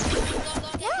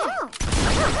 No.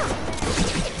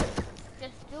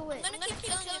 Just do it. I'm gonna keep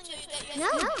killing you till you get your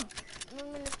No. skin. And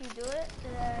then if you do it,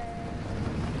 then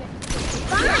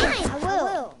Fine. I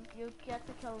will. you get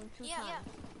to kill him 2 Yeah. times.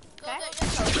 Go Okay? get your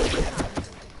skin.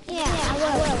 Yeah, I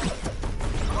will.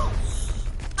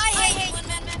 I hate one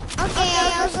man. Okay,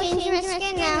 I'll go change my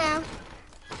skin now.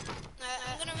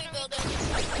 I'm gonna rebuild it.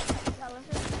 Tell us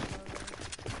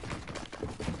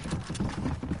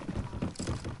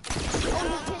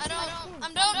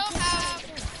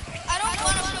I don't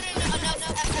want to put in enough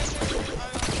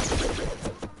effort.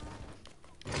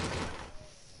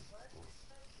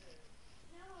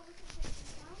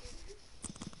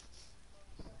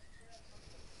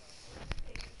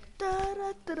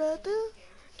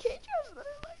 Can't you have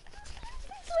better like this?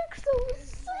 This looks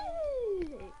so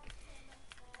sick.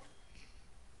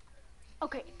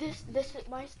 Okay, this is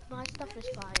my stuff is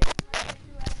fire.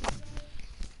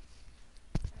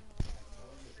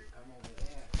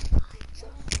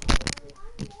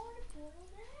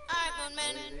 Alright,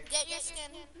 Moonman, get your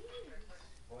skin.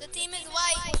 The team is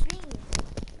white.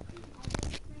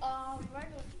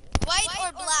 White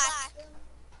or black?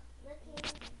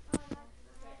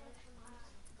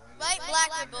 White, black,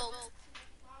 or both?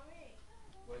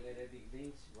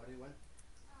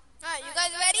 Alright, you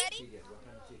guys ready?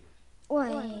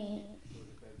 Wait.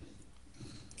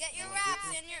 Get your raps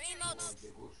and your emotes.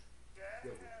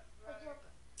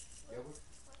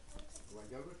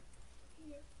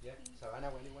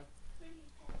 Savannah, anyone?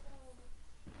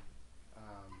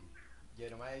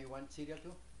 Jeremiah, you want cereal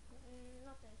too?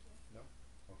 No, thank you. No?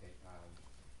 Okay.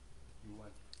 You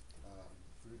want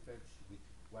fruit pebbles with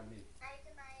 1 milk?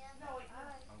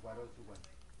 And what else you want?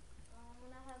 I'm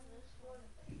gonna have this one.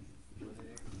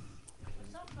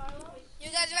 You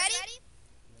guys ready?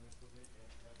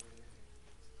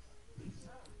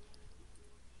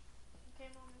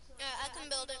 Yeah, I can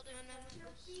build it. The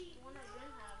one I've been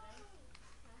having.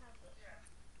 I have this.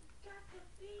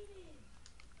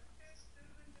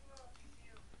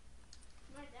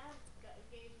 My dad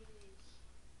gave me these.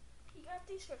 He got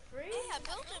these for free? Hey, I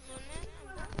built it, Moonman.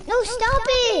 No, stop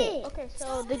it. Okay,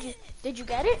 so did you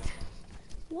get it?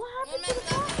 What happened to the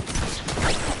Moonman,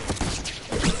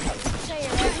 Say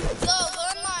it ready? go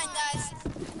in line, guys.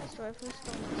 I swear, please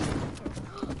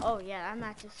don't. Oh yeah, that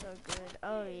match is so good.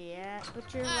 Oh yeah,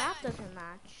 but your rap doesn't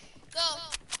match. Go.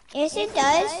 Yes, it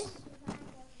does.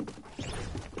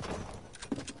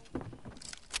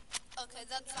 Okay,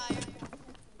 that's fire.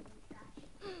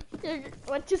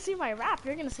 Once you see my rap,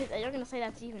 you're gonna say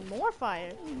that's even more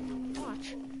fire.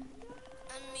 Watch.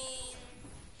 I mean,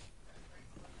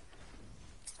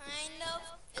 kind of.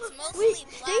 It's mostly Wait,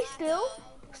 black. stay still. though.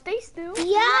 Stay still.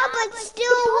 Yeah, but still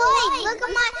white. Look at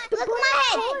my head. Look at my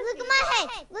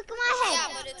head. Look at my Yeah,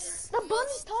 head. but it's The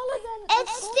bunny's taller than.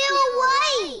 It's still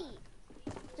white.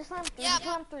 Just let him through. Yeah, Just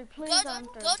let him through. Please go, let him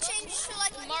through. go change to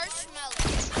like marshmallow.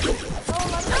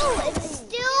 No, it's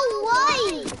still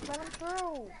white. Just let him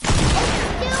through.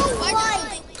 Still Why white.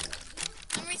 don't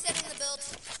you- I'm resetting the build.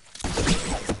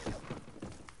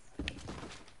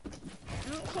 I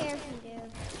don't care if you do.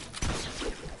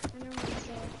 I don't really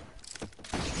care.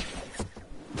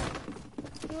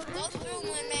 Go through,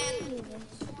 man. Do this.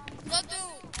 Go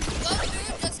through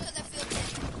just because I feel good.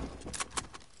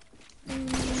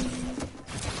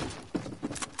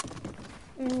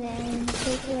 And then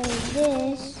take away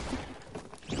this.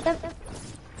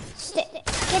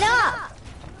 Get up!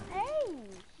 Hey.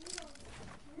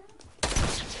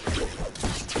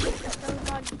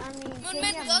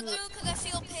 Moonman, go through because I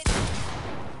feel pissed.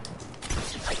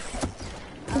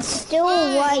 It's still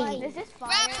white. Is this fire?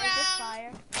 Wrap Is this around.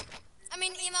 fire? I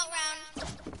mean, emote round.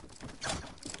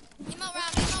 Emote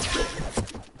round.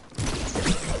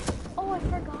 Oh, I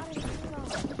forgot an emo.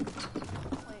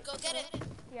 Go get it.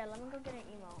 Yeah, let me go get an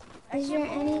emo. Is there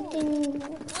anything?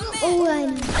 Moonman,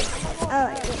 Oh,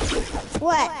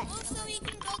 what? move so he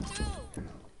can go through.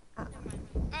 Never mind.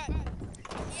 Alright.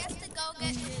 He has to go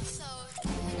get his, so...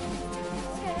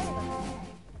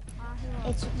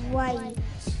 It's white.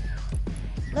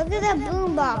 Look at the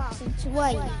boombox. It's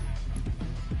white.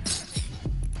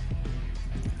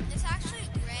 It's actually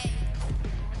gray.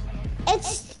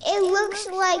 It looks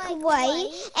like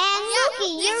white. And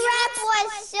looky, your rap was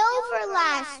silver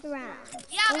last round.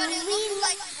 Yeah, but it looks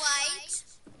like white.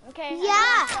 Okay.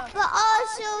 Yeah, but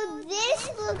also this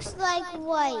looks like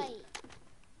white.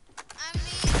 I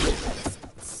mean,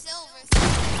 it's silver.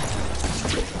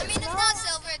 I mean, it's not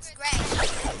silver, it's gray.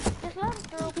 Just let him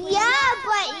through, please. Yeah,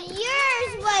 but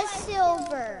yours was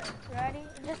silver. Ready?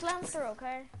 Just Just let him through,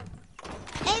 okay?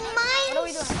 And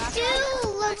mine still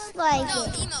looks like No, it.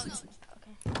 emotes.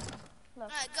 Okay.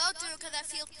 Look. Alright, go through because I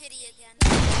feel pity again.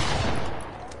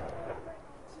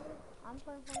 I'm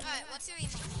playing for Alright, what's your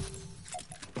emote?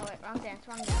 Oh, wait, wrong dance,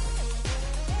 wrong dance.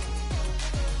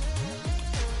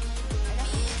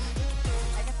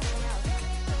 I got something else.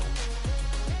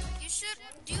 You should.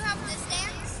 Do you have this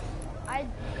dance? I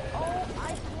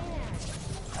can.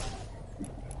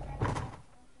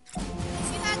 If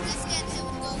you had this dance, it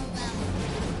would go well.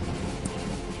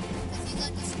 Because you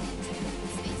like the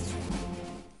space.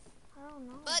 I don't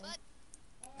know. But,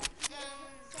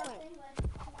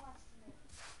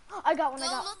 I got one, go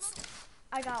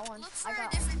I got one. look for I got one.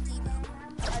 a different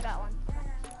emote. I got one.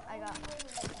 I got one.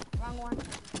 Wrong one.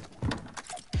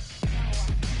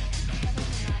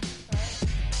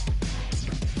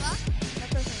 What? That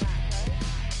doesn't match, right?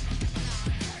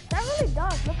 That really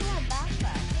does. Look at my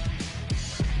backpack.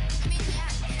 I mean, yeah,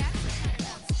 it actually kind of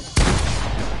does.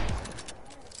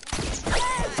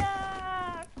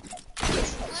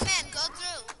 One man, go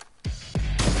through.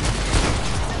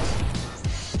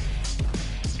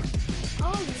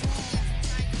 Oh, yeah.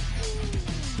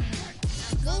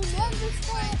 Now go through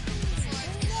before I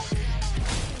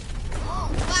Oh,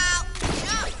 wow.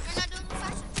 No, you're not doing the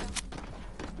fashion show.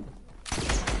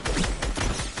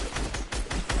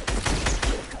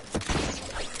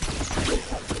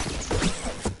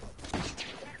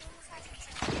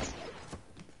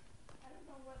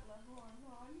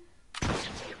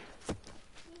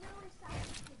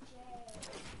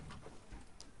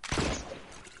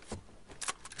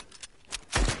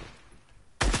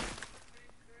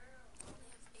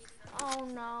 Oh,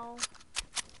 no.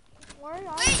 Where are you?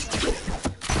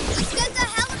 Let's get the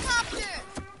helicopter.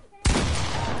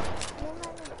 Don't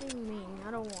let me be mean.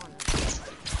 I don't want it.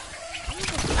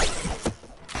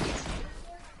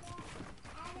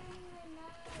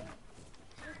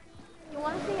 You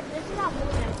want to see? This is how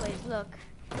Moonman plays. Look.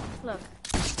 Look.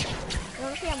 You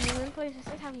want to see how Moonman plays?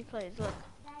 This is how he plays. Look.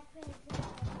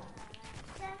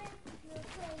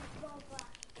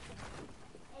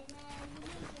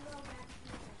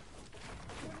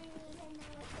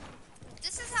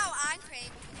 This is how I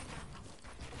crank.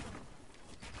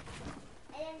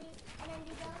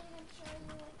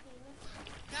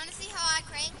 You want to see how I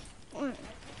crank?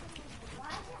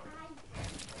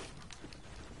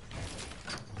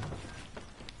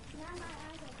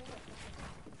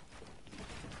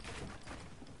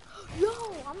 Yo,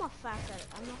 I'm not fast at it.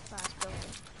 I'm not fast builder.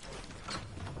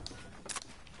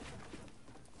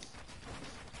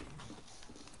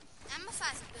 I'm a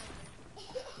fast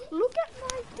builder. Look at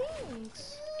my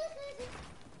things.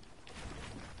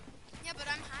 Yeah, but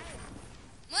I'm higher.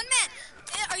 One man,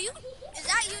 are you? Is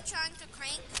that you trying to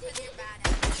crank because you're bad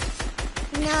at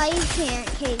it? No, you can't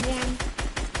cage him.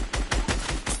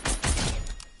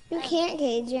 You can't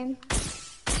cage him.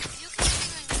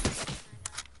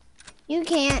 You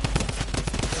can't.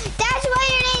 That's why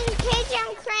your name's Cage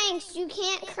Jam Cranks. You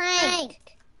can't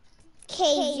crank.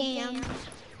 Cage Jam.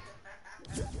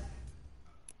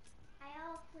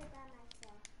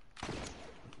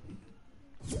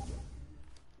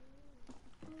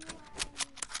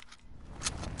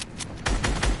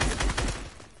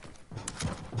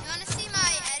 You want to see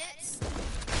my edits?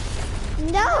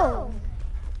 No.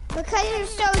 Because you're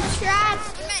so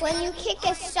trash when you kick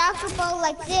a soccer ball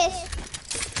like this.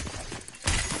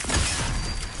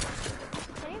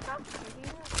 Can you stop?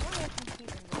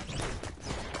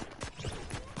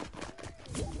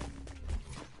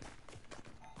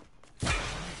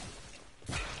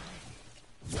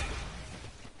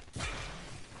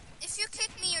 If you kick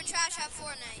me, you're trash at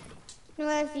Fortnite.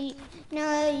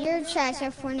 No, you're trash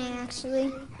at Fortnite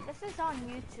actually. This is on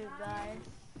YouTube, guys.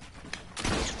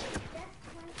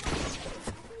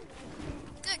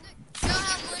 Good. Show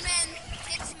how Moonman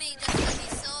kicks me just because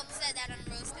he's so upset that I'm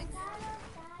roasting.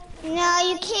 No,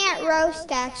 you can't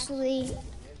roast actually.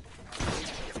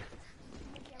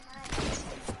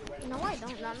 No, I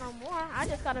don't. Not no more. I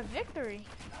just got a victory.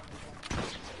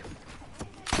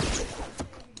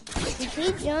 If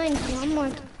he joins one more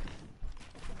time.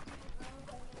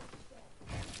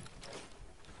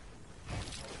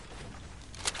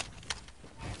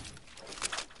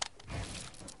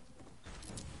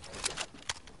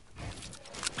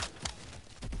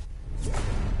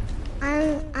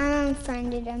 I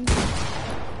unfriended him.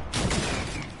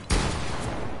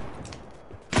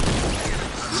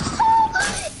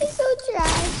 He's so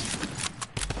trash.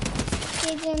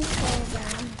 Get him so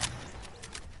down.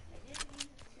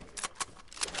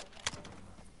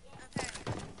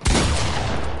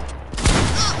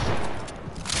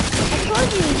 I told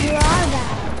you you are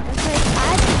bad. Because I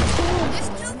There's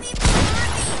two people on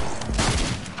me.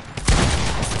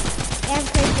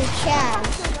 Chad.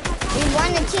 We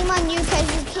want to team on you because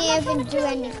you can't even do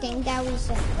anything. That we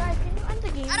said. Guys, can you end the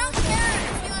game? I don't care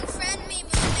if you unfriend me,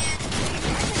 man.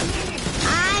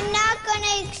 I'm not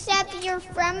gonna accept your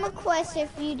friend request if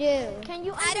you do. Can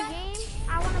you end the game?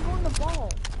 I want to go in the ball.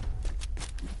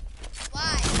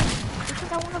 Why?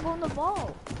 Because I want to go in the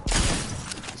ball.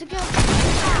 To get...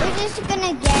 You're just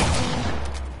gonna get me.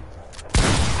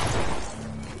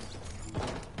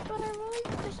 But I really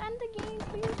just end the game,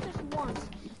 please, just once.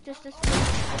 Just this No, one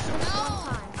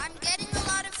time. I'm getting a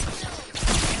lot of kills.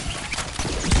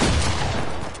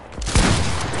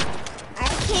 I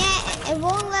can't. It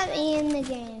won't let me in the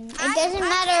game. It doesn't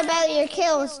matter about your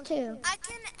kills too. I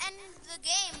can end the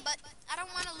game, but I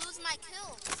don't want to lose my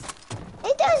kills.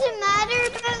 It doesn't matter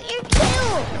about your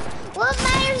kills. What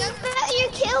matters about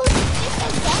your kills is just a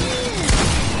game.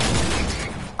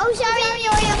 Oh, sorry,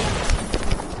 Oriam.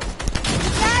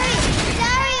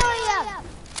 Sorry, Oriam.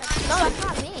 No, that's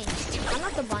not me. I'm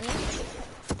not the bunny.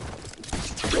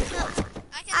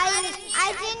 I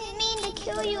didn't mean to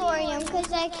kill you, Oriam,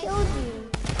 because I killed you.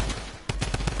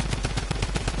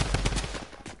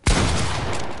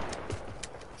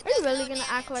 Are you really gonna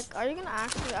act like? Are you gonna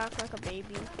actually act like a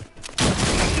baby? I'm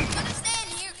gonna stay in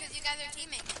here because you guys are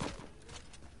teaming.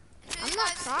 I'm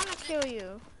not trying to kill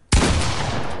you.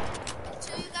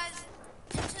 Until you guys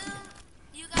start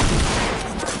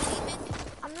teaming.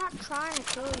 I'm not trying to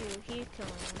kill you. He's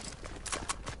killing me.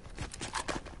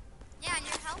 Yeah, and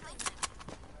you're helping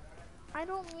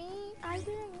me. I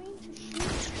didn't mean to shoot.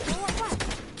 You know what?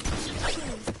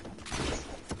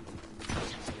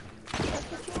 That's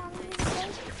what you want me to say?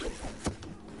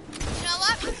 You know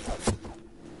what?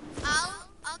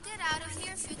 I'll get out of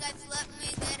here if you guys let me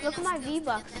get Look at my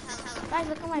V-Bucks. Guys,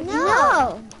 look at my V-Bucks.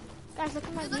 No. Guys, look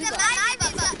at my Look V-Bucks. at my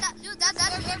V-Bucks. Dude, that's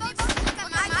your V-Bucks? Look at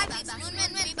my V-Bucks.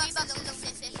 Moonman V-Bucks is only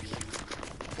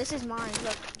 50. This is mine.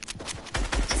 Look.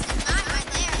 This is mine right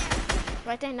there.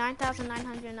 Right there,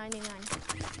 9,999.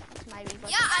 That's my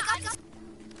V-Bucks. Yeah, I got this.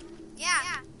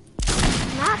 Yeah.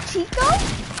 Not Chico?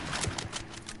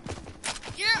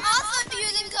 You're also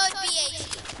using code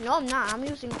BH. No, I'm not. I'm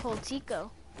using code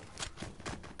Tico.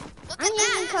 Look I'm at that.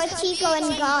 using code Chico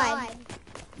and God.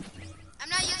 I'm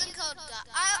not using code God.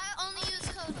 I only use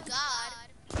code God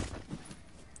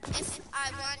if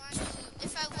I want to.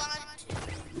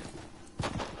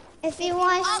 If he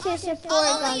wants to support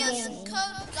I'll God only use gaming.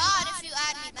 code God if you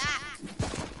add me back.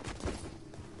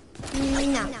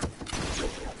 No.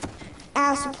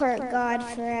 I'll support God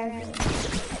forever.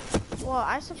 Well,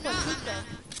 I support Tico.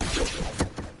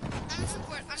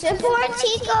 Support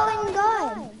Tico and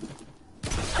God.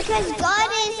 Because God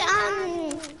is,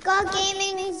 God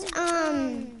gaming is,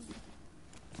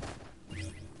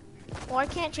 Well, I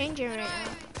can't change it right now.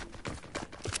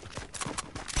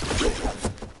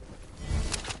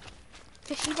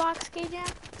 Fishy box,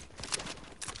 K-Jam?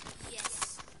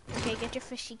 Yes. Okay, get your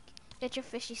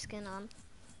fishy skin on.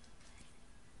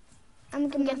 I'm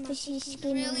gonna get fishy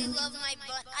skin I on. really love my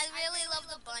bunny. I really love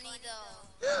the bunny though.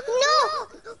 No!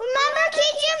 Remember,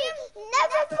 KJ,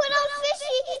 never put on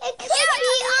fishy. It could be,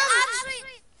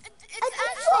 It's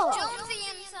actually Jonesy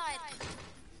inside.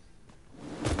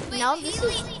 Wait, No, this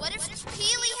Peely, what if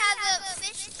Peely has a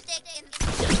fish stick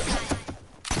inside?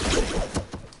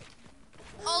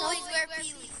 Always wear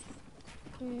Peely.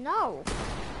 No.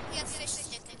 He has fish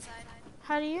stick inside.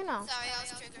 How do you know? Sorry, I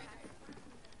was triggering.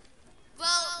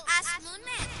 Well, ask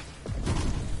Moonman.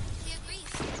 He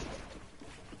agrees.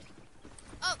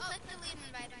 Oh, click the lead and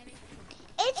invite me.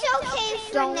 It's okay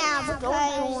for Don't now because...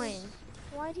 join.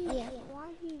 Why he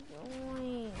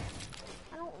join?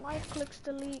 I don't like clicks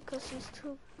delete because he's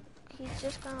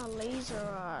just gonna laser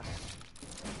us.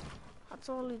 That's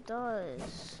all he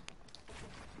does.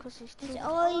 Cause he's too... That's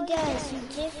all he does. He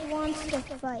just wants to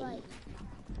fight.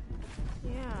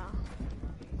 Yeah.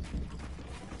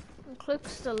 And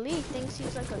clicks delete thinks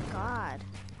he's like a god.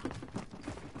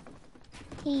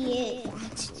 He is,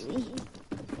 actually.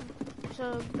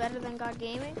 So better than God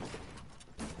Gaming?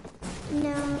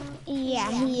 No.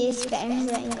 Yeah, he is better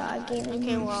than God gaming.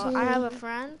 Okay, well, I have a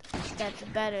friend that's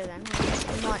better than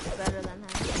him. Much better than him.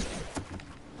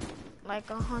 Like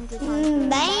 100 times better.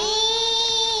 Bye.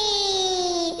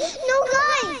 No,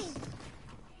 guys!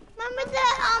 Remember the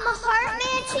heart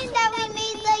mansion that we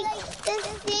made, like, this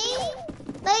thing?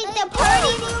 Like, the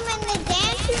party room and the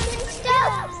dance room and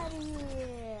stuff?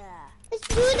 Yeah. Let's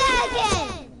do that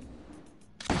again!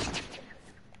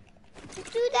 Let's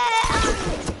do that,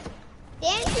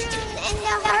 dance room and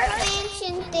the heart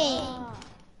mansion thing.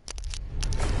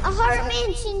 A heart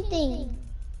mansion thing.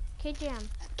 K-Jam.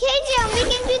 KJ, we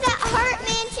can do that heart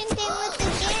mansion thing with the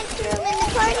dance room and the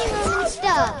party room and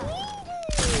stuff.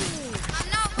 I'm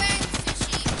not wearing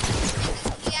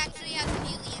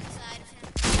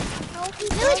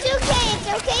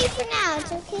okay for now.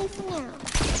 It's okay for now.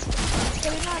 So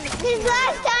we're not in the Because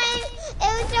last time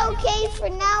it was okay for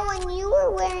now when you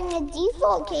were wearing a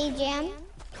default K-Jam.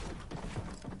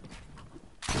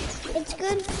 It's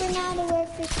good for now to wear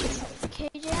fishy.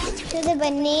 K-Jam? So the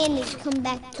bananas come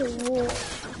back to war.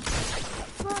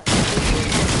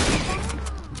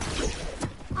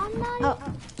 I'm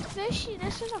not fishy.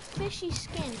 This is a fishy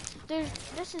skin.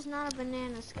 This is not a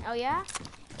banana skin. Oh yeah?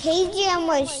 K-Jam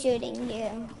was shooting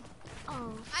you.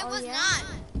 Oh. I was yeah? not.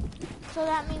 So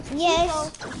that means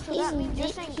Yes, Tico. So that means you're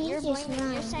saying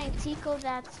you're saying Tico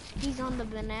he's on the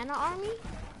banana army?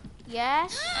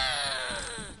 Yes.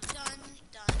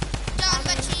 Done,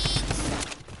 my cheeks.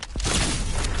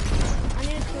 I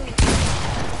need a clue.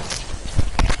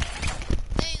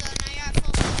 There you go, now you're at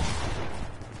full health.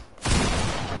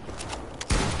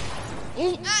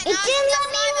 It didn't let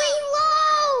me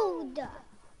reload!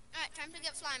 Alright, time to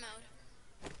get fly mode.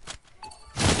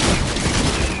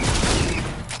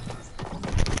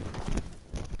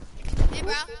 Hey,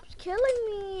 bro. It's killing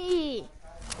me.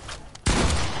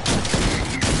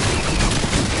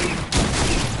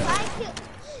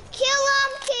 Kill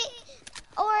him,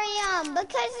 Oriam,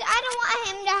 because I don't want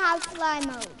him to have fly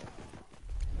mode.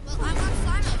 Well, I want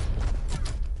fly mode.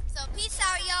 So, peace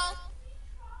out, y'all.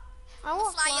 I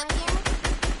won't fly fly up here.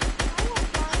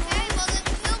 Okay, well then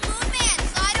kill Moonman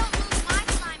so I don't lose my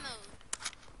fly mode.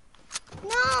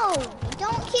 No,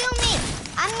 don't kill me.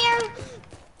 I'm your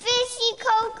fishy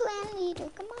co-clan leader.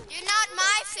 Come on. You're not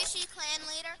my fishy clan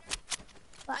leader.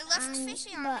 But I left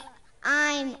fishy on me.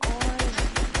 I'm Oriam.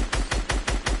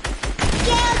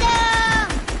 Kill them!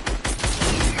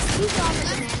 He's on the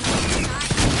banana.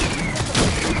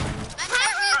 I'm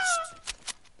not reached.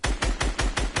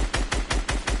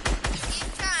 Keep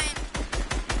trying.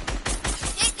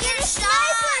 Hit your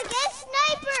shot! Get a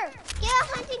sniper! Get a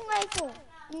hunting rifle.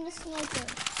 I'm the sniper.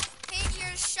 Hit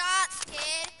your shots,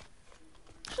 kid.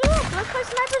 Look, let's play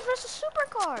snipers versus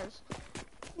supercars.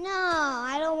 No,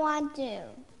 I don't want to.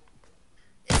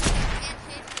 This kid can't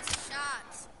hit his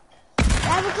shots.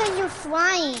 That's because you're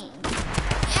flying.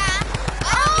 Yeah.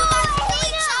 Oh, you guys kill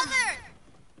each other.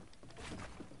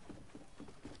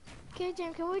 Okay,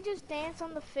 Jim, can we just dance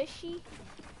on the fishy?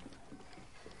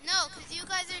 No, because you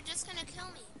guys are just going to kill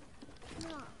me.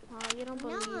 No. Oh, you don't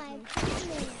believe No, I me.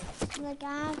 promise. Like,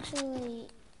 actually.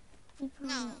 I No,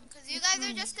 promise. because you guys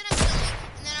are just going to kill me,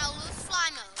 and then I'll lose fly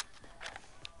mode.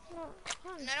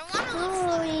 And I don't want to lose No,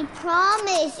 fly we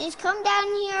promise. Just come down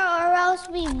here or else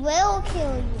we will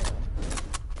kill you.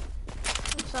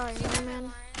 I'm sorry, young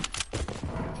man. If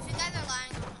you guys are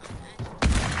lying,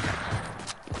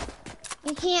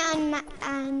 You can't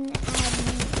add me.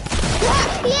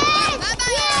 Yes!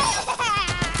 Bye-bye. Yes!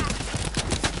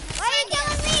 Why are you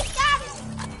killing me? Stop!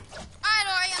 Alright,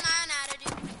 Orion, I unadded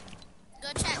you. Go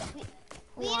check.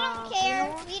 We Wow, don't care. you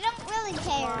know what? We don't really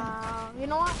care. Wow. You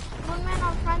know what? One man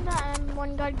on friend and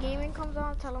when God Gaming comes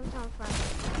on, tell him to unfriend.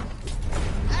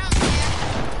 I don't care.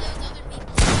 Those other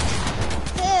people.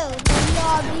 Who? The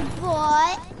lobby boy?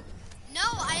 No,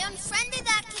 I unfriended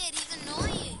that kid. He's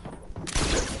annoying.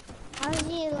 How is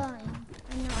he lying?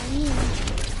 I know, I mean.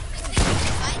 Because he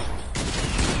invited me.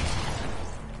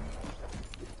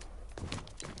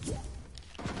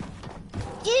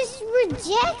 Just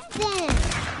reject them.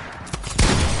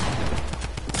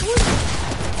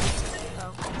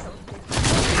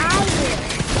 I did.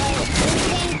 But it's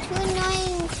getting too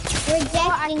annoying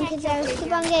rejecting because I was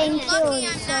keep on getting Lucky killed.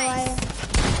 I'm So nice.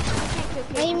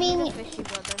 what do you mean? Fishy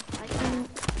brother. What do you mean?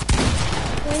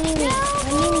 What do you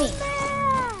mean?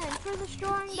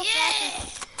 Man,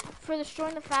 for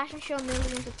destroying the fashion show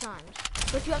millions of times.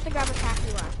 But you have to grab a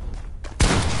taxi ride.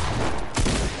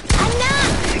 I'm not.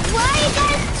 Why are you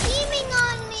guys teaming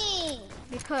on me?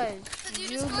 Because you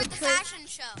destroyed the fashion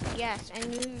show. Yes, and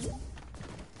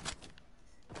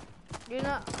you're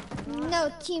not. No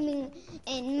teaming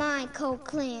in my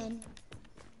co-clan.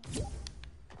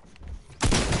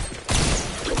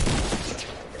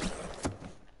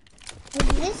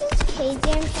 This is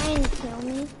K-Jam trying to kill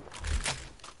me.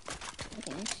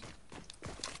 Okay.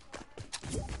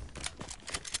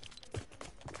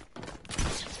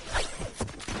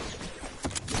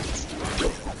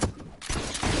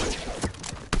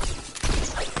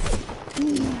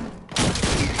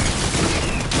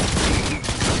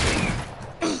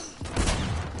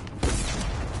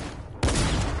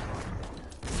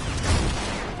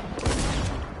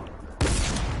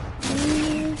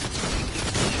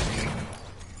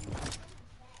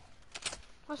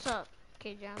 What's up,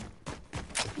 K-Jam?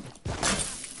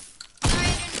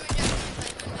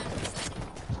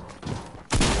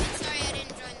 Sorry I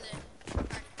didn't join the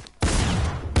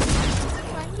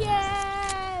party.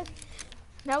 Yes!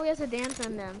 Now we have to dance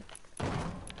on them.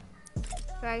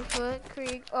 Right foot,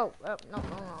 creek. Oh, no.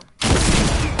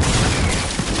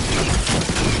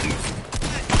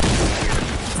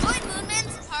 Join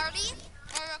Moonman's party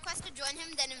or request to join him,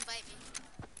 then invite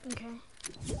me.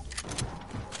 Okay.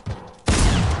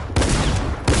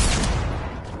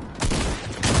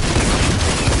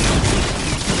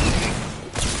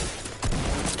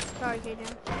 Sorry,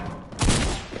 Jaden.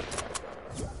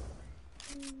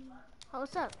 Oh,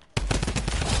 what's up?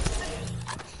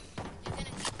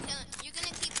 You're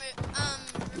gonna keep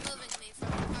removing me from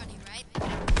the party, right?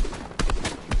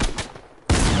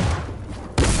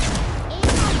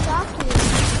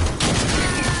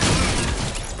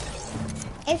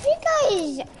 If you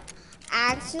guys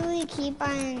actually keep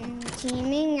on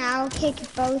teaming, I'll kick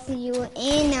both of you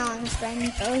and I'll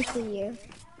unfriend both of you.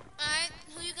 Alright,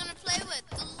 who you gonna play with?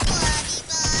 The lobby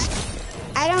bot?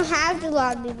 I don't have the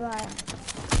lobby bot.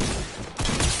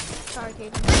 Sorry,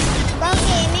 Jaden. Well,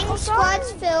 gaming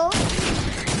squad's filled.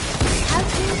 Have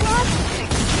you watched?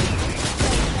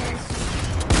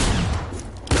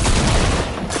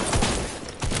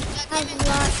 Have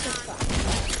lots of fun.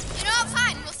 You know what?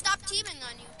 Fine, we'll stop teaming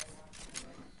on you.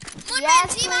 Moonman,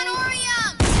 Yes, team on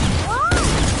Orium!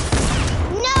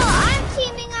 No, I'm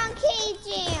teaming on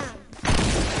K-Jam.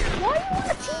 Why do you want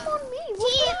to team on me?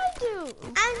 What did I do?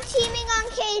 I'm teaming on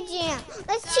K-Jam.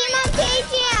 Let's team on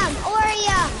K-Jam,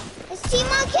 Orium. Let's team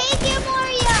on K-Jam,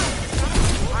 Orium.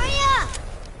 Orium.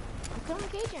 Come on,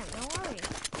 K-Jam, don't worry.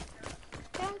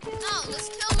 Don't kill No, me. let's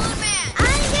kill Moonman!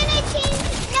 I'm gonna team.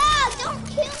 No, don't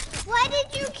kill. Why did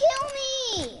you kill me?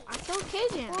 I killed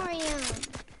K-Jam. Orium.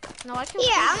 No, I killed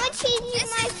Here, K-Jam. I'm gonna change This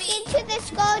my is me. skin to the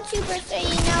Skull Trooper so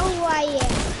you know who I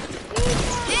am.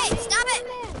 Hey, stop it!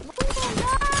 Moonman,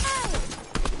 die!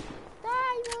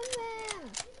 Die, Moonman!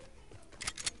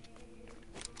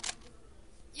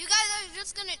 You guys are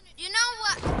just gonna, you know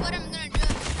what I'm gonna do?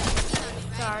 Team on me,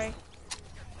 right? Sorry.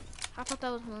 I thought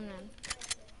that was Moonman.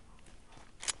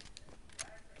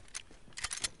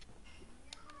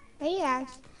 Are you guys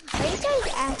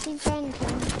actually trying to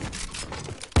kill me?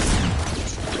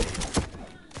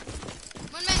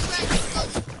 Moonman, run, go.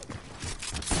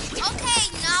 Okay,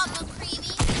 now look creamy.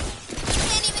 You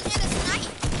can't even hit a snipe.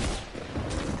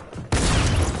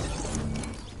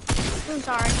 I'm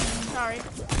sorry.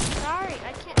 Sorry, I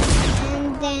can't.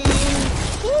 And then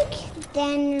pick,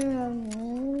 then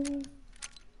remove.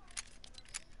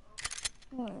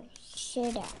 Or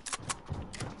should I?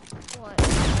 What?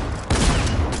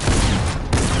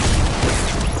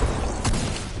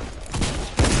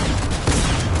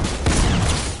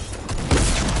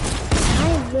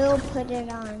 I will put it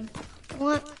on.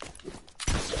 What?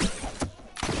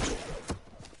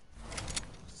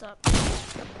 What's up?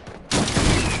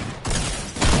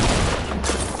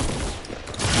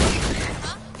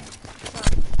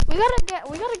 We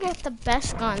gotta get the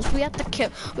best guns. We have to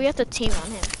team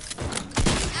on him.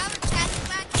 Now attaching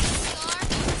back to the star.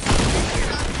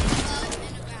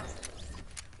 And a ground.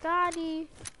 Gotti.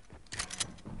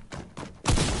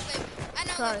 Wait, I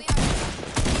know Sorry. what we are.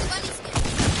 The bunny skin.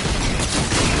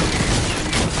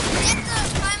 Get the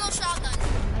primal shotgun.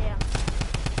 Oh, yeah.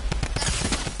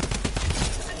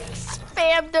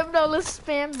 Spam them. No, let's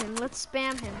spam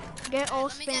him. Get all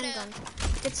Let me spam get a- guns.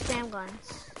 Get spam guns.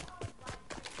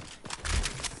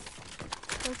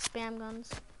 Get spam guns.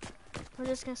 We're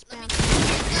just gonna spam.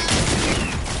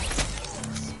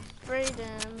 Spray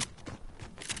them.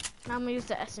 Now I'm gonna use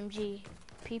the SMG.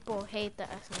 People hate the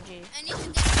SMG. I need to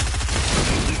get.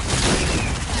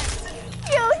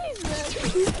 Yo, he's mad.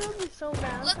 He's probably so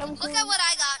mad. Look at what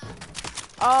I got.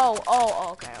 Oh,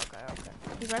 okay.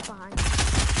 He's right behind you.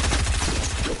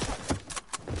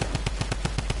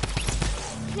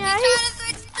 Yeah, Trying to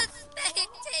switch to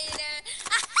spectator.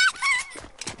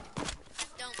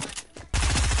 Don't run.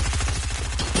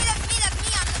 Meet up me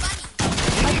on the bunny.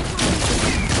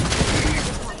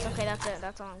 Okay, that's it.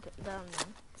 That's all I'm done.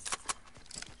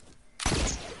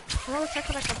 I'm gonna check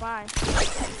what I can buy.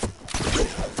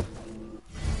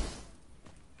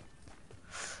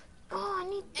 Oh, I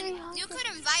need And 300. you could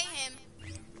invite him.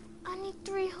 I need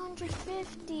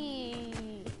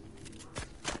 350.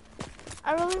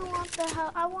 I really want the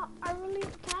hell.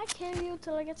 Can I kill you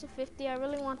till I get to 50? I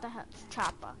really want the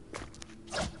chopper.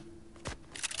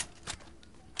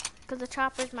 Because the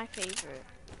chopper is my favorite.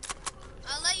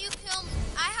 I'll let you kill me.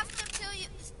 I have to kill you.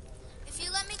 If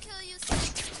you let me kill you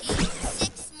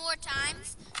 6 more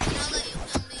times, then I'll let you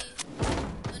kill me.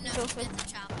 Oh no, Go with for it. the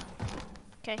chopper.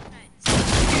 Okay. Right.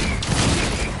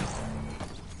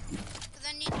 Because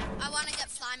I want to get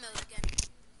fly mode again.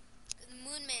 The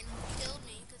Moonman killed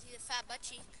me because he's a fat butt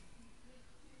cheek.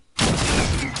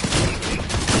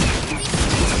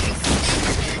 He's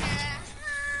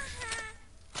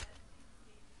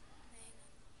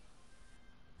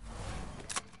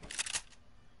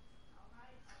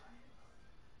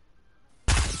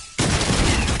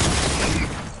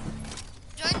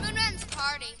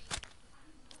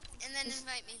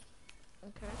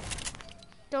Okay.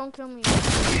 Don't kill me.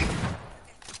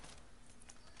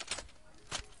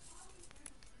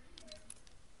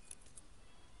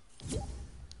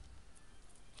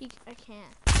 I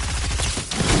can't.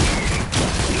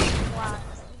 Wow.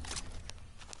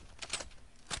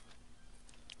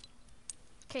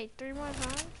 Okay, 3 more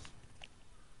times.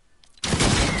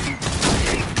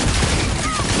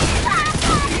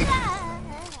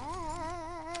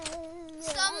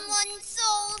 Someone so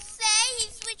say he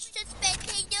switched to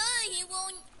spectator. He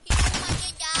won't want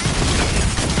to die.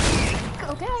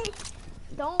 Okay.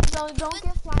 Don't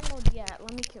get fly mode yet.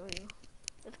 Let me kill you.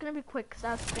 It's gonna be quick because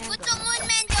I was standing. But the moon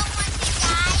man don't want to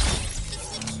die. He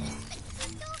switched to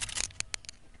spectator.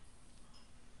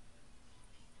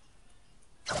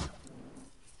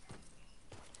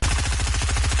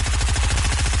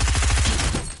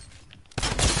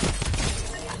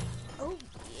 Oh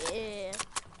yeah.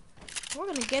 We're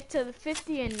gonna get to the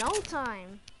 50 in no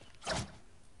time.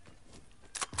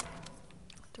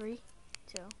 3,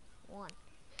 2, 1.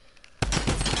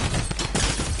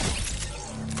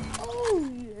 Oh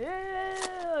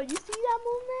yeah! You see that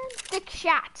movement? Thick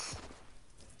shots.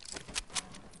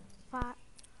 5,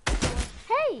 4.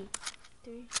 Hey!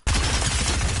 3.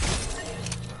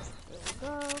 There we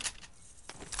go.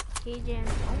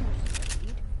 K-Jam's almost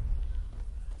ready.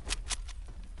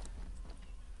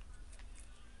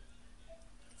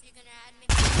 If you're gonna add me.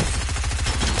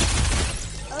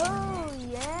 Oh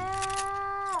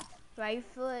yeah! Right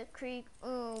foot creek,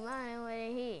 ooh, mine with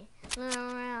a heat. Run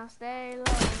around, stay low,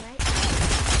 mate.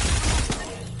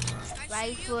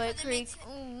 Right foot creek,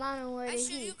 ooh, mine with a I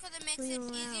shoot you heat. because it makes it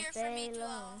easier for me to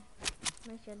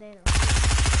Make sure they don't.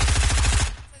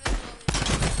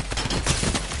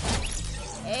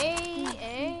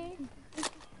 Hey.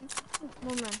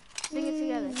 Move on. Sing it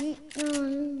together.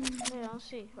 They don't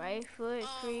see. Right foot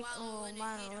creek, ooh,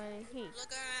 mine with a heat.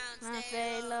 Look around, Run,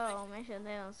 stay low, make sure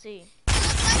they don't see. It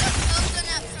looks like a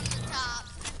coconut from the top.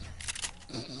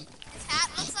 His hat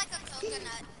looks like a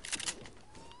coconut.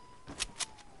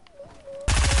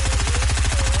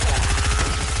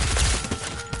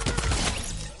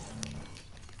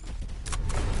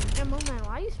 Hey, Moonman,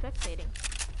 why are you spectating?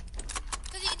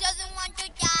 Because he doesn't want to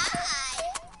die.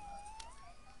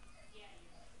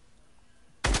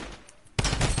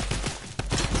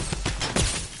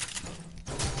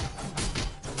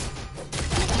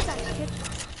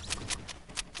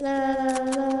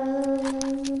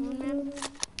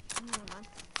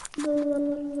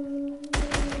 Moonman?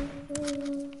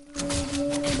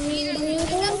 Either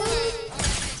music up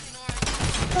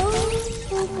or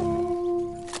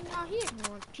Oh, he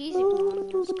ignored. He's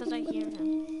ignoring us because I hear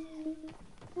him.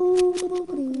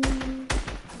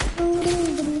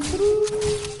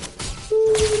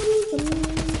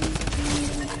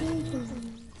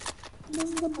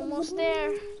 Almost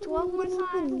there. 12 more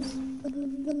times.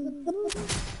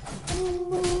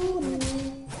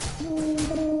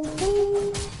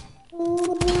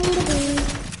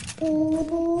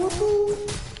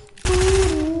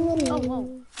 Oh, whoa.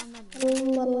 I'm not done.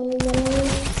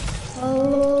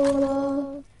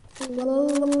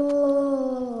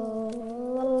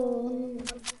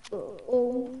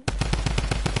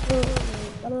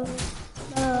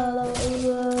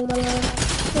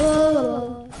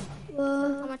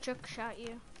 I'm gonna trick shot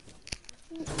you.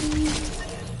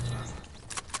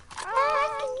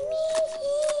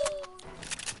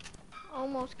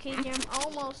 Almost, K-Jam.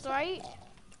 Almost, right?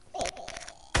 Yeah,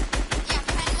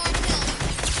 10 more kills.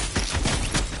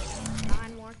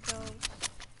 9 more kills.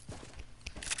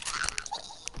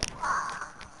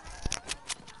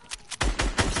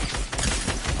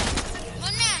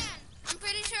 Well, man, I'm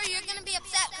pretty sure you're going to be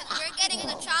upset because we're getting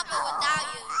the chopper without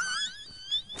you.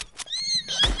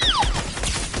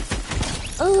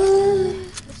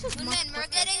 This is Man, we're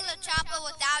getting the chopper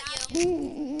without you.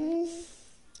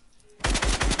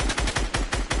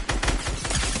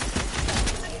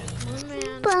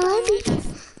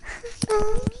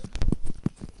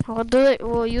 We'll do it.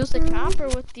 We'll use the chopper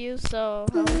with you. So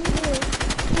how would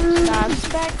you stop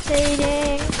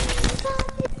spectating?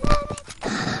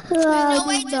 There's no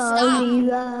way to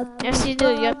stop. Yes, you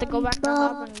do. You have to go back to the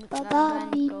hub and then go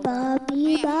back.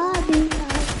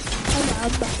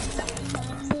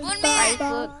 Right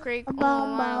foot creek,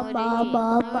 mile with a heat.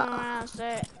 Look around,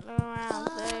 stay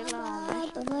long.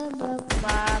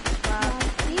 Spot,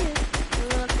 here.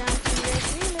 Look down to your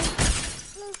ceiling.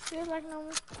 Feels like no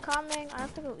one's coming. I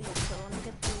have to go eat, so let me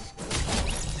get these.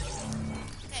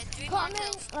 Okay, 3 more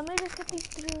kills. Let me just get these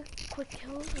 3 quick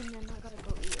kills, and then I gotta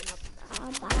go eat and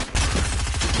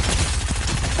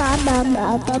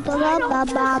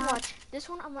Watch. This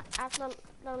one, I'm gonna, after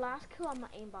the last kill, I'm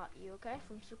gonna aimbot you, okay?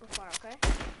 From super far, okay?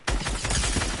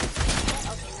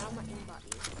 Okay, now I'm gonna aimbot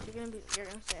you. You're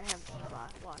gonna say I have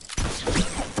aimbot. Watch.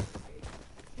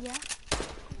 Yeah?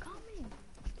 I'm coming.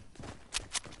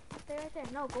 Stay right there.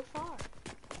 No, go far.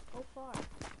 Go far.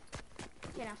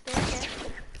 Okay, now stay right there.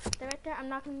 Stay right there. I'm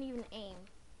not gonna even aim.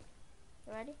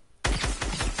 You ready?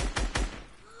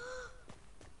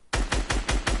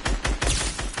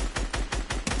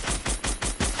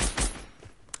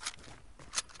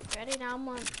 Ready? Now I'm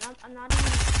not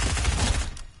even.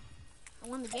 I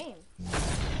won the game.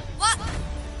 What?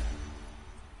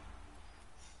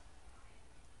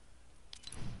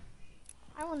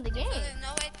 I won the game. So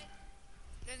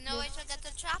there's no way to get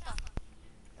the chopper.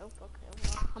 Oh, okay.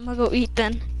 Well, I'm gonna go eat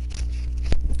then.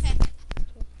 Okay.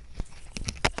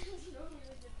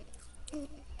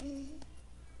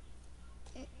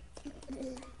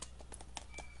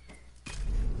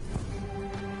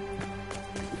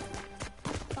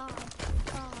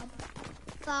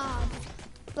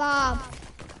 Bob.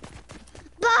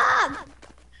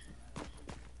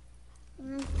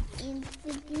 In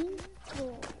the bingo.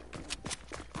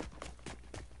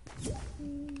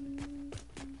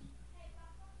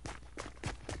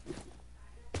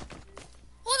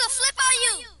 Who the flip are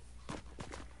you?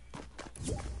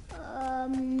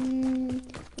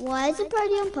 Why is the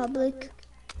party on public?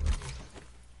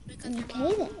 Because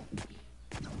Okay then.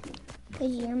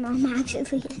 Because your mom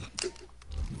actually. No,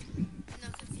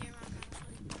 because your mom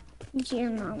actually. It's your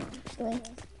mom actually. No,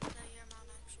 your mom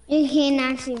actually. You can't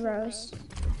actually roast.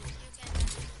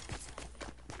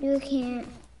 You can't.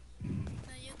 You can't.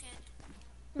 No, you can't.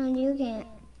 No, you can't.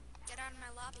 Get out of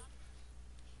my lobby.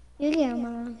 You can't,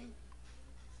 Mom.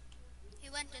 He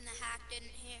went in the hack, didn't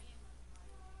he?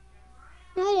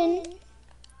 No, I didn't.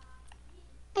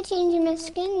 I changed my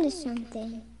skin to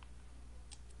something.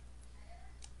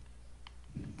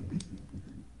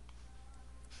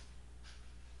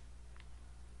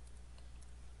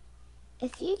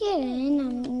 If you get in,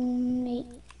 I'm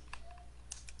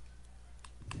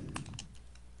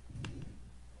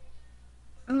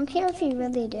I don't care if you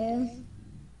really do.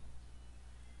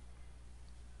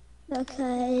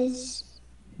 Because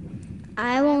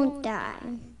I won't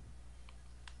die.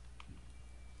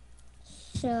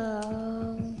 So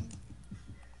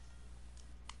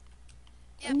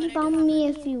Yeah, you bomb me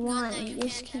if you want, you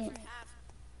just can't.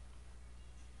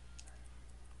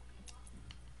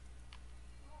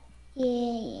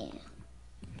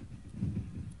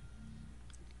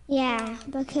 Yeah,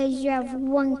 because you have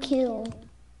 1 kill.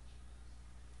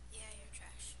 Yeah, you're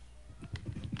trash.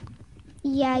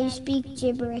 Yeah, you speak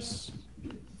gibberish.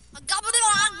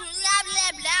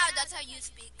 That's how you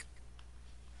speak.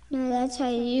 No, that's how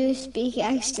you speak,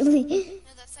 actually.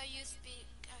 No, that's how you speak,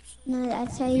 actually. No,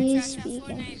 that's how You're you trash at speak.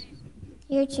 Fortnite.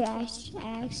 You're trash,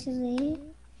 actually.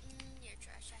 You're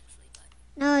trash, actually,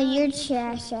 but... No, you're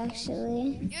trash,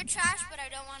 actually. You're trash, but I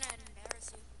don't want to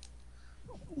embarrass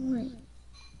you. Wait.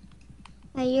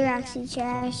 No, you're actually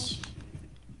trash.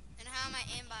 And how am I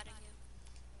aimbotting you?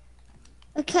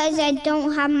 Because I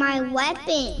don't have my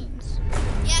weapons.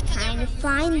 Yeah, because Trying to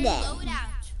find them. loadout.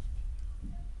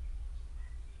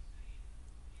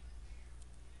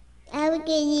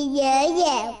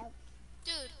 Yeah.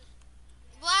 Dude,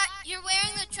 what? You're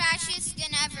wearing the trashiest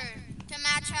skin ever to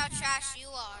match how trash you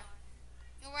are.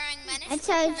 You're wearing menace. That's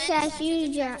how trash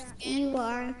you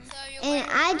are. And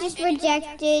I just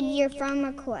rejected your friend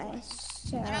request.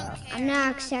 So I'm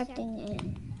not accepting it.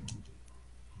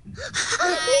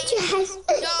 You're trash.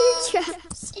 You're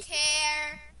trash.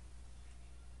 Care.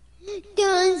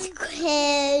 Don't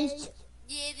care.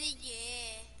 Yeah.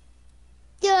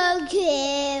 Don't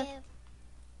care.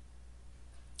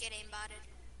 Get aimbotted.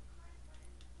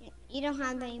 You don't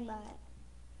have aimbot.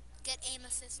 Get aim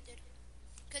assisted.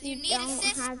 Because you need don't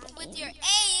assist have with aim. your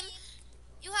aim.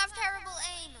 You have terrible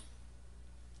aim.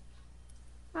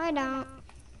 I don't.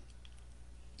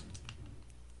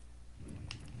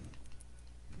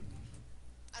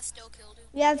 I still killed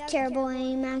you. You have terrible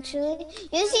aim, actually.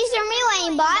 You see some real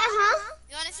aimbot, huh?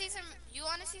 You want to see some? You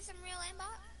want to see some real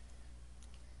aimbot?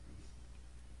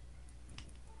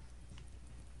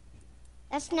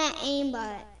 That's not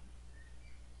aimbot.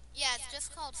 Yeah, it's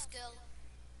just called skill.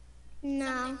 No,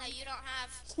 Something that you don't have.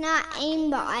 it's not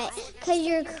aimbot. Because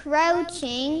you're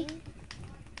crouching.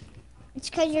 It's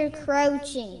because you're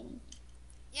crouching.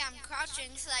 Yeah, I'm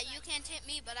crouching so that you can't hit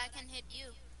me, but I can hit you.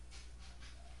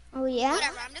 Oh, yeah?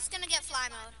 Whatever, I'm just gonna get fly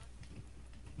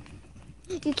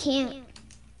mode. You can't.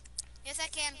 Yes, I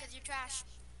can, because you're trash.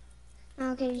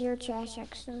 Okay, you're trash,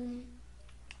 actually.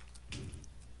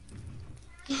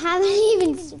 You haven't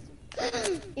even...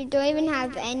 You don't even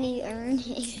have any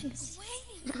earnings.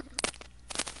 Wait.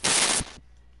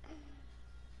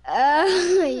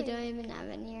 You don't even have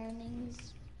any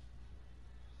earnings.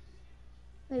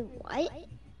 Wait, what?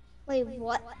 Wait,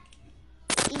 what?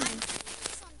 Something.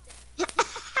 you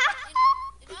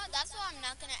know, that's why I'm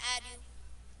not gonna add you.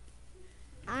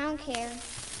 I don't care.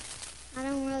 I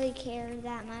don't really care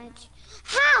that much.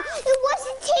 How? It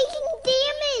wasn't taking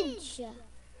damage!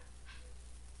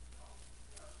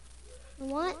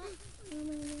 What?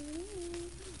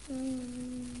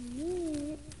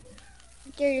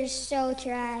 You're so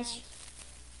trash.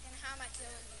 And how am I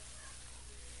killing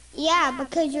you? Yeah,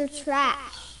 because you're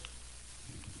trash.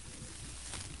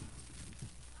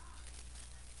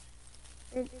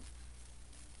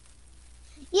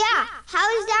 Yeah,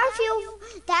 how does that feel?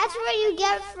 That's what you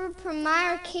get for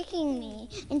Premier kicking me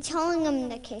and telling him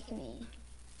to kick me.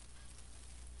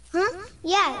 Huh?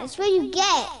 Yeah, that's what you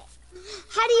get.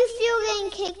 How do you feel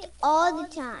getting kicked all the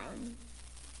time?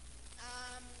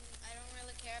 I don't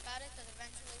really care about it because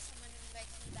eventually someone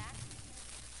invites me back.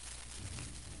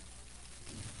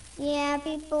 Yeah,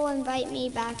 people invite me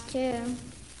back too. And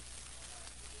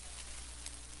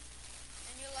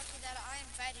you're lucky that I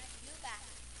invited you back.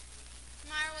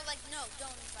 Tomorrow we're like, no,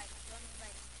 don't invite him, don't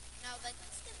invite him. Now like,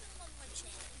 let's give him one more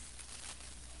chance.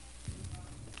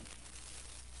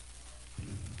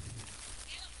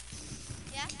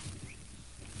 Yeah?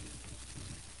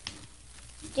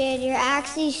 Dude, you're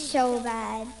actually so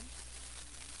bad.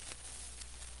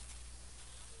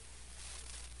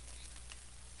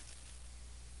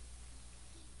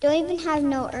 Don't even have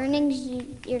no earnings.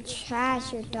 You're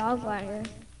trash. You're dog water. No,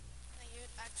 you're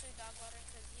actually dog water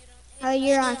because you don't hit Oh,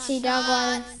 you're any actually dog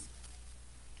water. shots.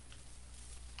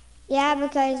 Yeah,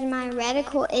 because my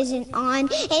reticle isn't on, and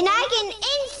I can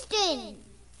instant.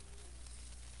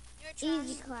 You're trash.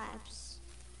 Easy claps.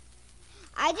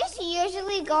 I just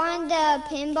usually go on the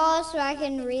pinball so I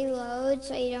can reload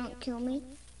so you don't kill me.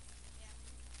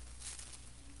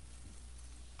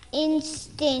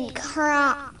 Instant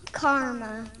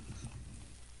karma.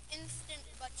 Instant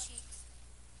butt cheeks.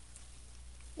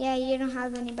 Yeah, you don't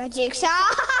have any butt cheeks.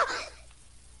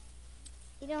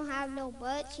 You don't have no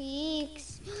butt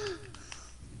cheeks.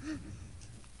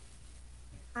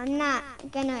 I'm not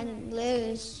gonna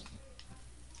lose.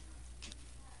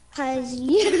 Cause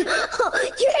you're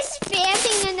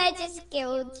spamming and I just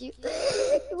killed you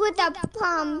with a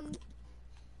pump.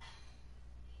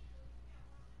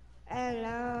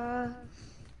 Hello.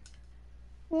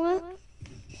 What?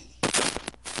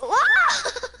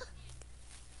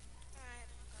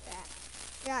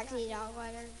 You're actually dog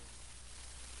water.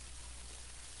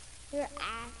 You're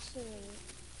actually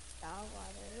dog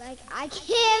water. Like, I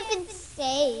can't even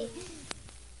say.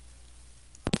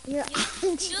 You're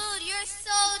actually... Dude, you're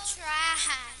so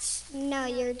trash. No,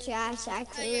 you're trash,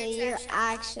 actually. you're You're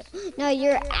trash. actually... No,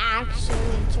 you're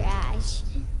actually trash.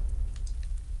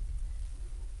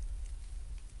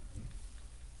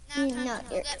 Now No, time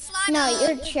to you're... get fly No, mode.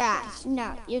 you're trash.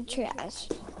 No, you're trash.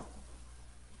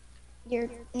 You're...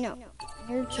 No,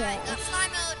 you're Alright, trash. got fly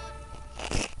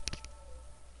mode.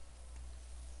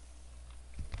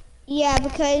 Yeah,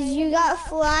 because you got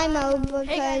fly mode because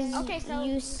guys, okay, so-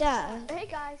 you suck Hey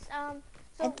guys, so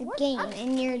at the what's game up?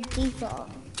 and you're default.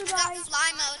 So Got guys,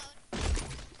 fly mode.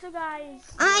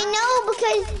 I know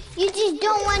because you just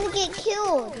don't want to get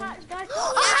killed. guys,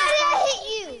 Oh, how did I hit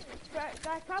you?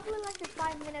 guys, probably like in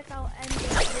 5 minutes I'll end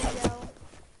this video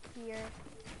here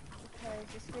because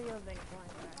this video has been going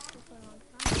for a super long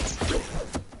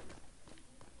time.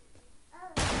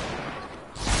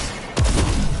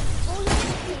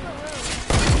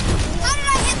 How did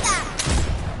I hit that?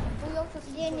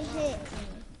 You didn't hit.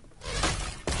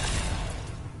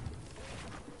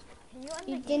 Can you end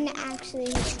You the didn't actually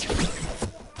hit.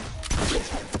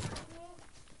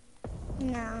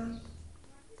 No.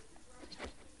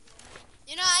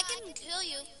 You know, I can kill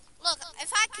you. Look,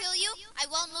 if I kill you, I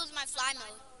won't lose my fly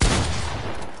mode.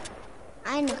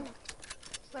 I know.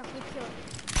 Let me kill you.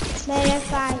 But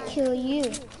if I kill you.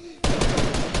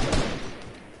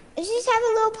 Let's just have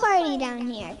a little party down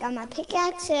here. I got my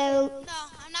pickaxe out. No,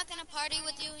 I'm not gonna party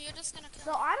with you. You're just gonna kill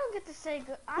So me. I don't get to say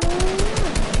good.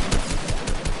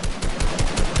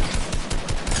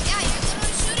 Yeah, you're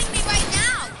literally shooting me right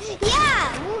now.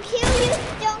 Yeah, we'll kill you if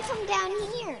you don't come down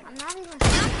here. I'm not even.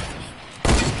 Stop shooting.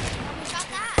 Stop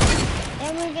that.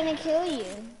 Then we're gonna kill you.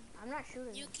 I'm not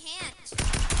shooting. You can't.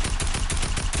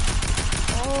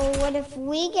 Oh, what if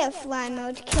we get fly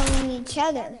mode killing each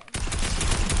other?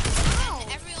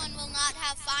 And everyone will not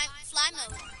have fly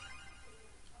mode.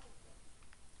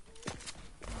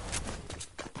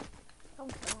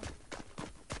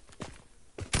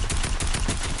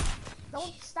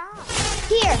 Don't stop.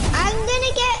 Here, I'm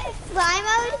gonna get fly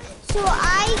mode So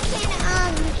I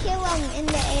can kill him in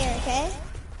the air, okay?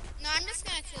 No, I'm just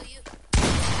gonna kill you.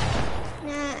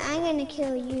 Nah, I'm gonna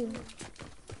kill you.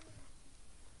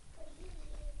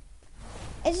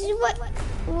 This is what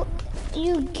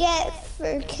you get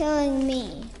for killing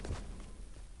me.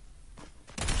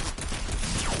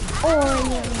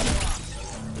 Oriam.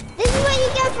 This is what you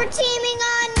get for teaming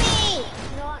on me.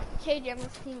 You know what? KJ, I'm gonna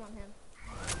team on him.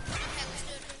 Okay, let's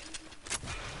do it.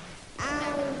 And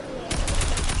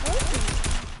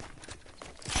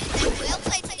then we'll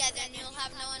play together and you'll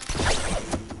have no one. Who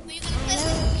are you gonna play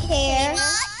with? Care.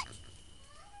 What?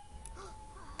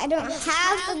 I don't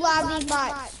have the lobby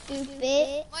bot,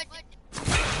 stupid.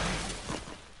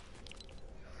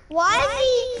 What?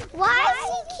 Why does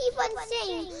he keep on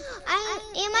saying,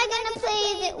 am I gonna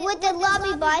play with the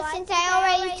lobby bot since I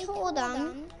already told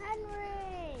him?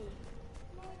 Henry!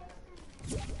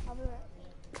 I'll be right.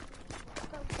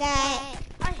 That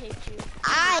I hate you.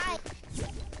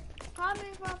 Come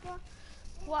here, Papa.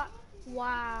 What?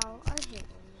 Wow. I hate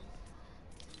women.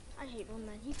 I hate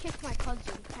women. He kicked my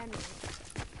cousin, Henry.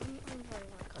 I'm very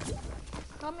my cousin.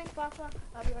 Come in, Papa.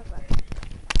 I'll be right back.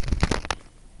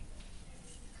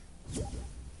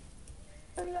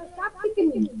 Stop kicking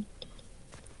me.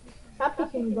 Stop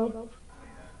kicking me, bro. I'm gonna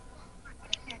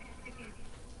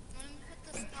put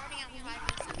the starting on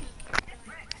private.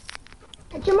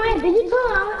 Jeremiah, did you tell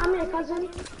her I'm your cousin?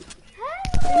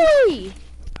 Hey!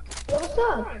 What's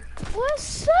up?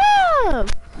 What's up?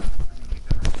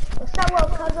 What's up, little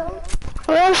cousin?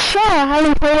 What's up? I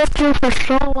haven't played with you for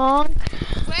so long.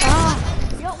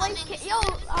 Yo, wait,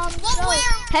 so,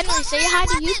 Henry, say hi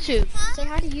to YouTube. Say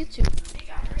hi to YouTube.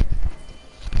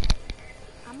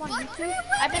 I'm on YouTube.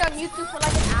 I've been on YouTube for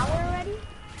like an hour already.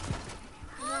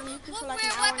 I'm on YouTube for like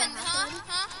an hour and a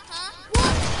half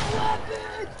already.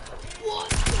 What?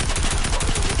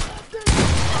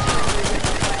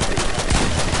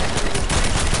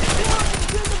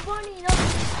 You're the bunny. No, I'm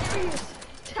serious.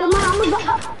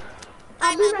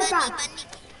 I'll be right back.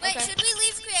 Wait, should we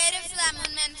leave creative so that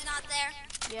Moonman's not there?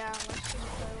 Yeah, let's just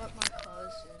play with my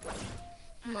cousin.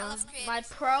 I love creative. My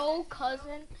pro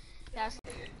cousin. That's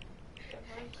my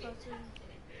cousin.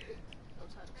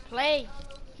 Knows how to play.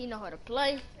 He know how to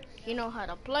play. He know how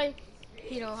to play.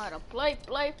 He know how to play.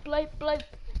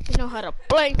 He know how to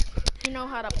play. He know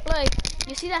how to play.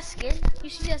 You see that skin? You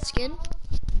see that skin?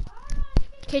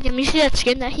 Okay, Jim, you see that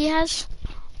skin that he has?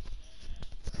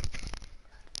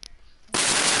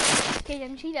 Okay,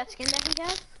 Jim, you see that skin that he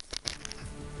has?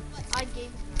 I gave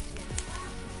him that skin.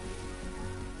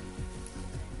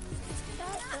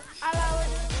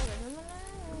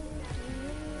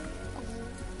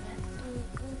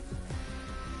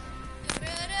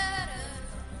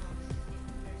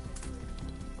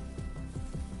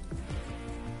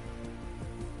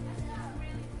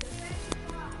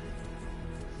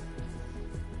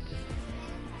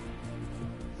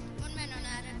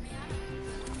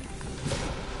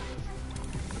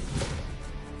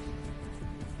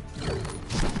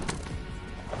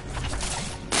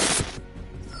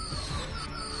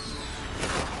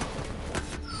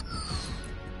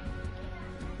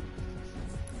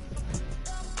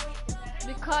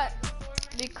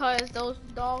 Because those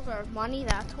dolls are money,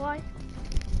 that's why.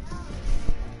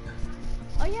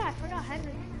 Oh yeah, I forgot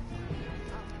Henry.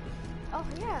 Oh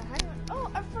yeah, Henry.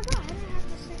 Oh, I forgot Henry has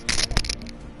the same.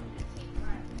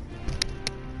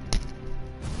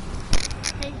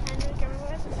 Hey Henry, can we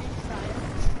wear the same style?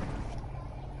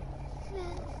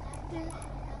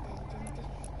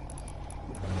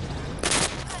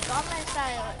 Got my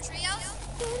style. Trios?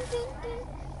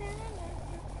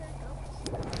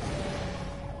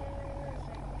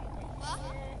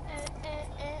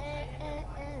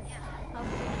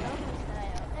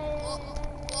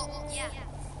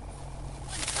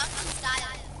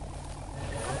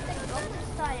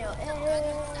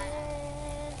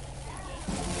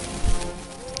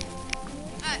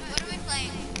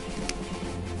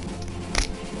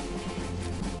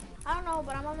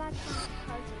 But I'm on my cousin's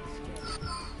kid.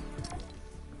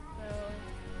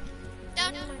 So,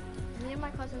 me and my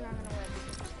cousin are gonna win.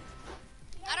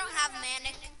 I don't have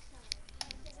Manic.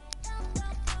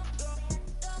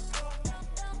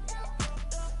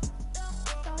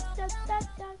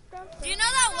 Do you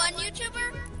know that one YouTuber?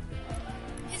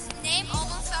 His name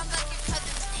almost sounds like your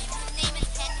cousin's name. His name is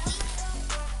Henry.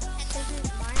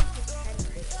 Mine is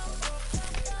Henry.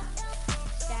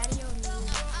 Daddy O'Neill.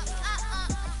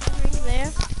 Henry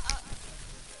there.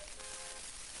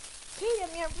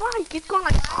 Kaden, you're right. It's going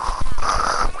like.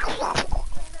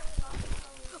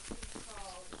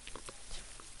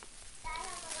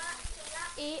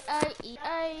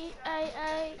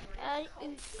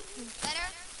 Better?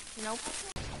 Nope.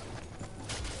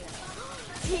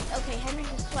 Okay,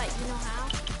 Henry's a sweat. You know how?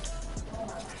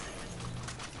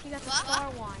 He got the What?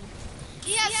 star one.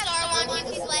 He has star one, he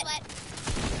can sweat.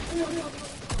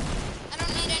 I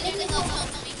don't need anything else from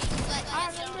him, he can sweat.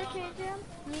 I remember, KJ,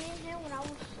 me and him when I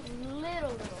was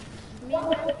little. Me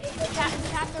and him, in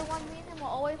chapter 1, me and him will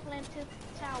always land 2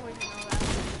 towers and all that.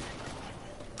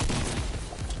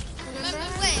 Remember,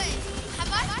 wait, have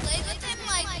I played with him?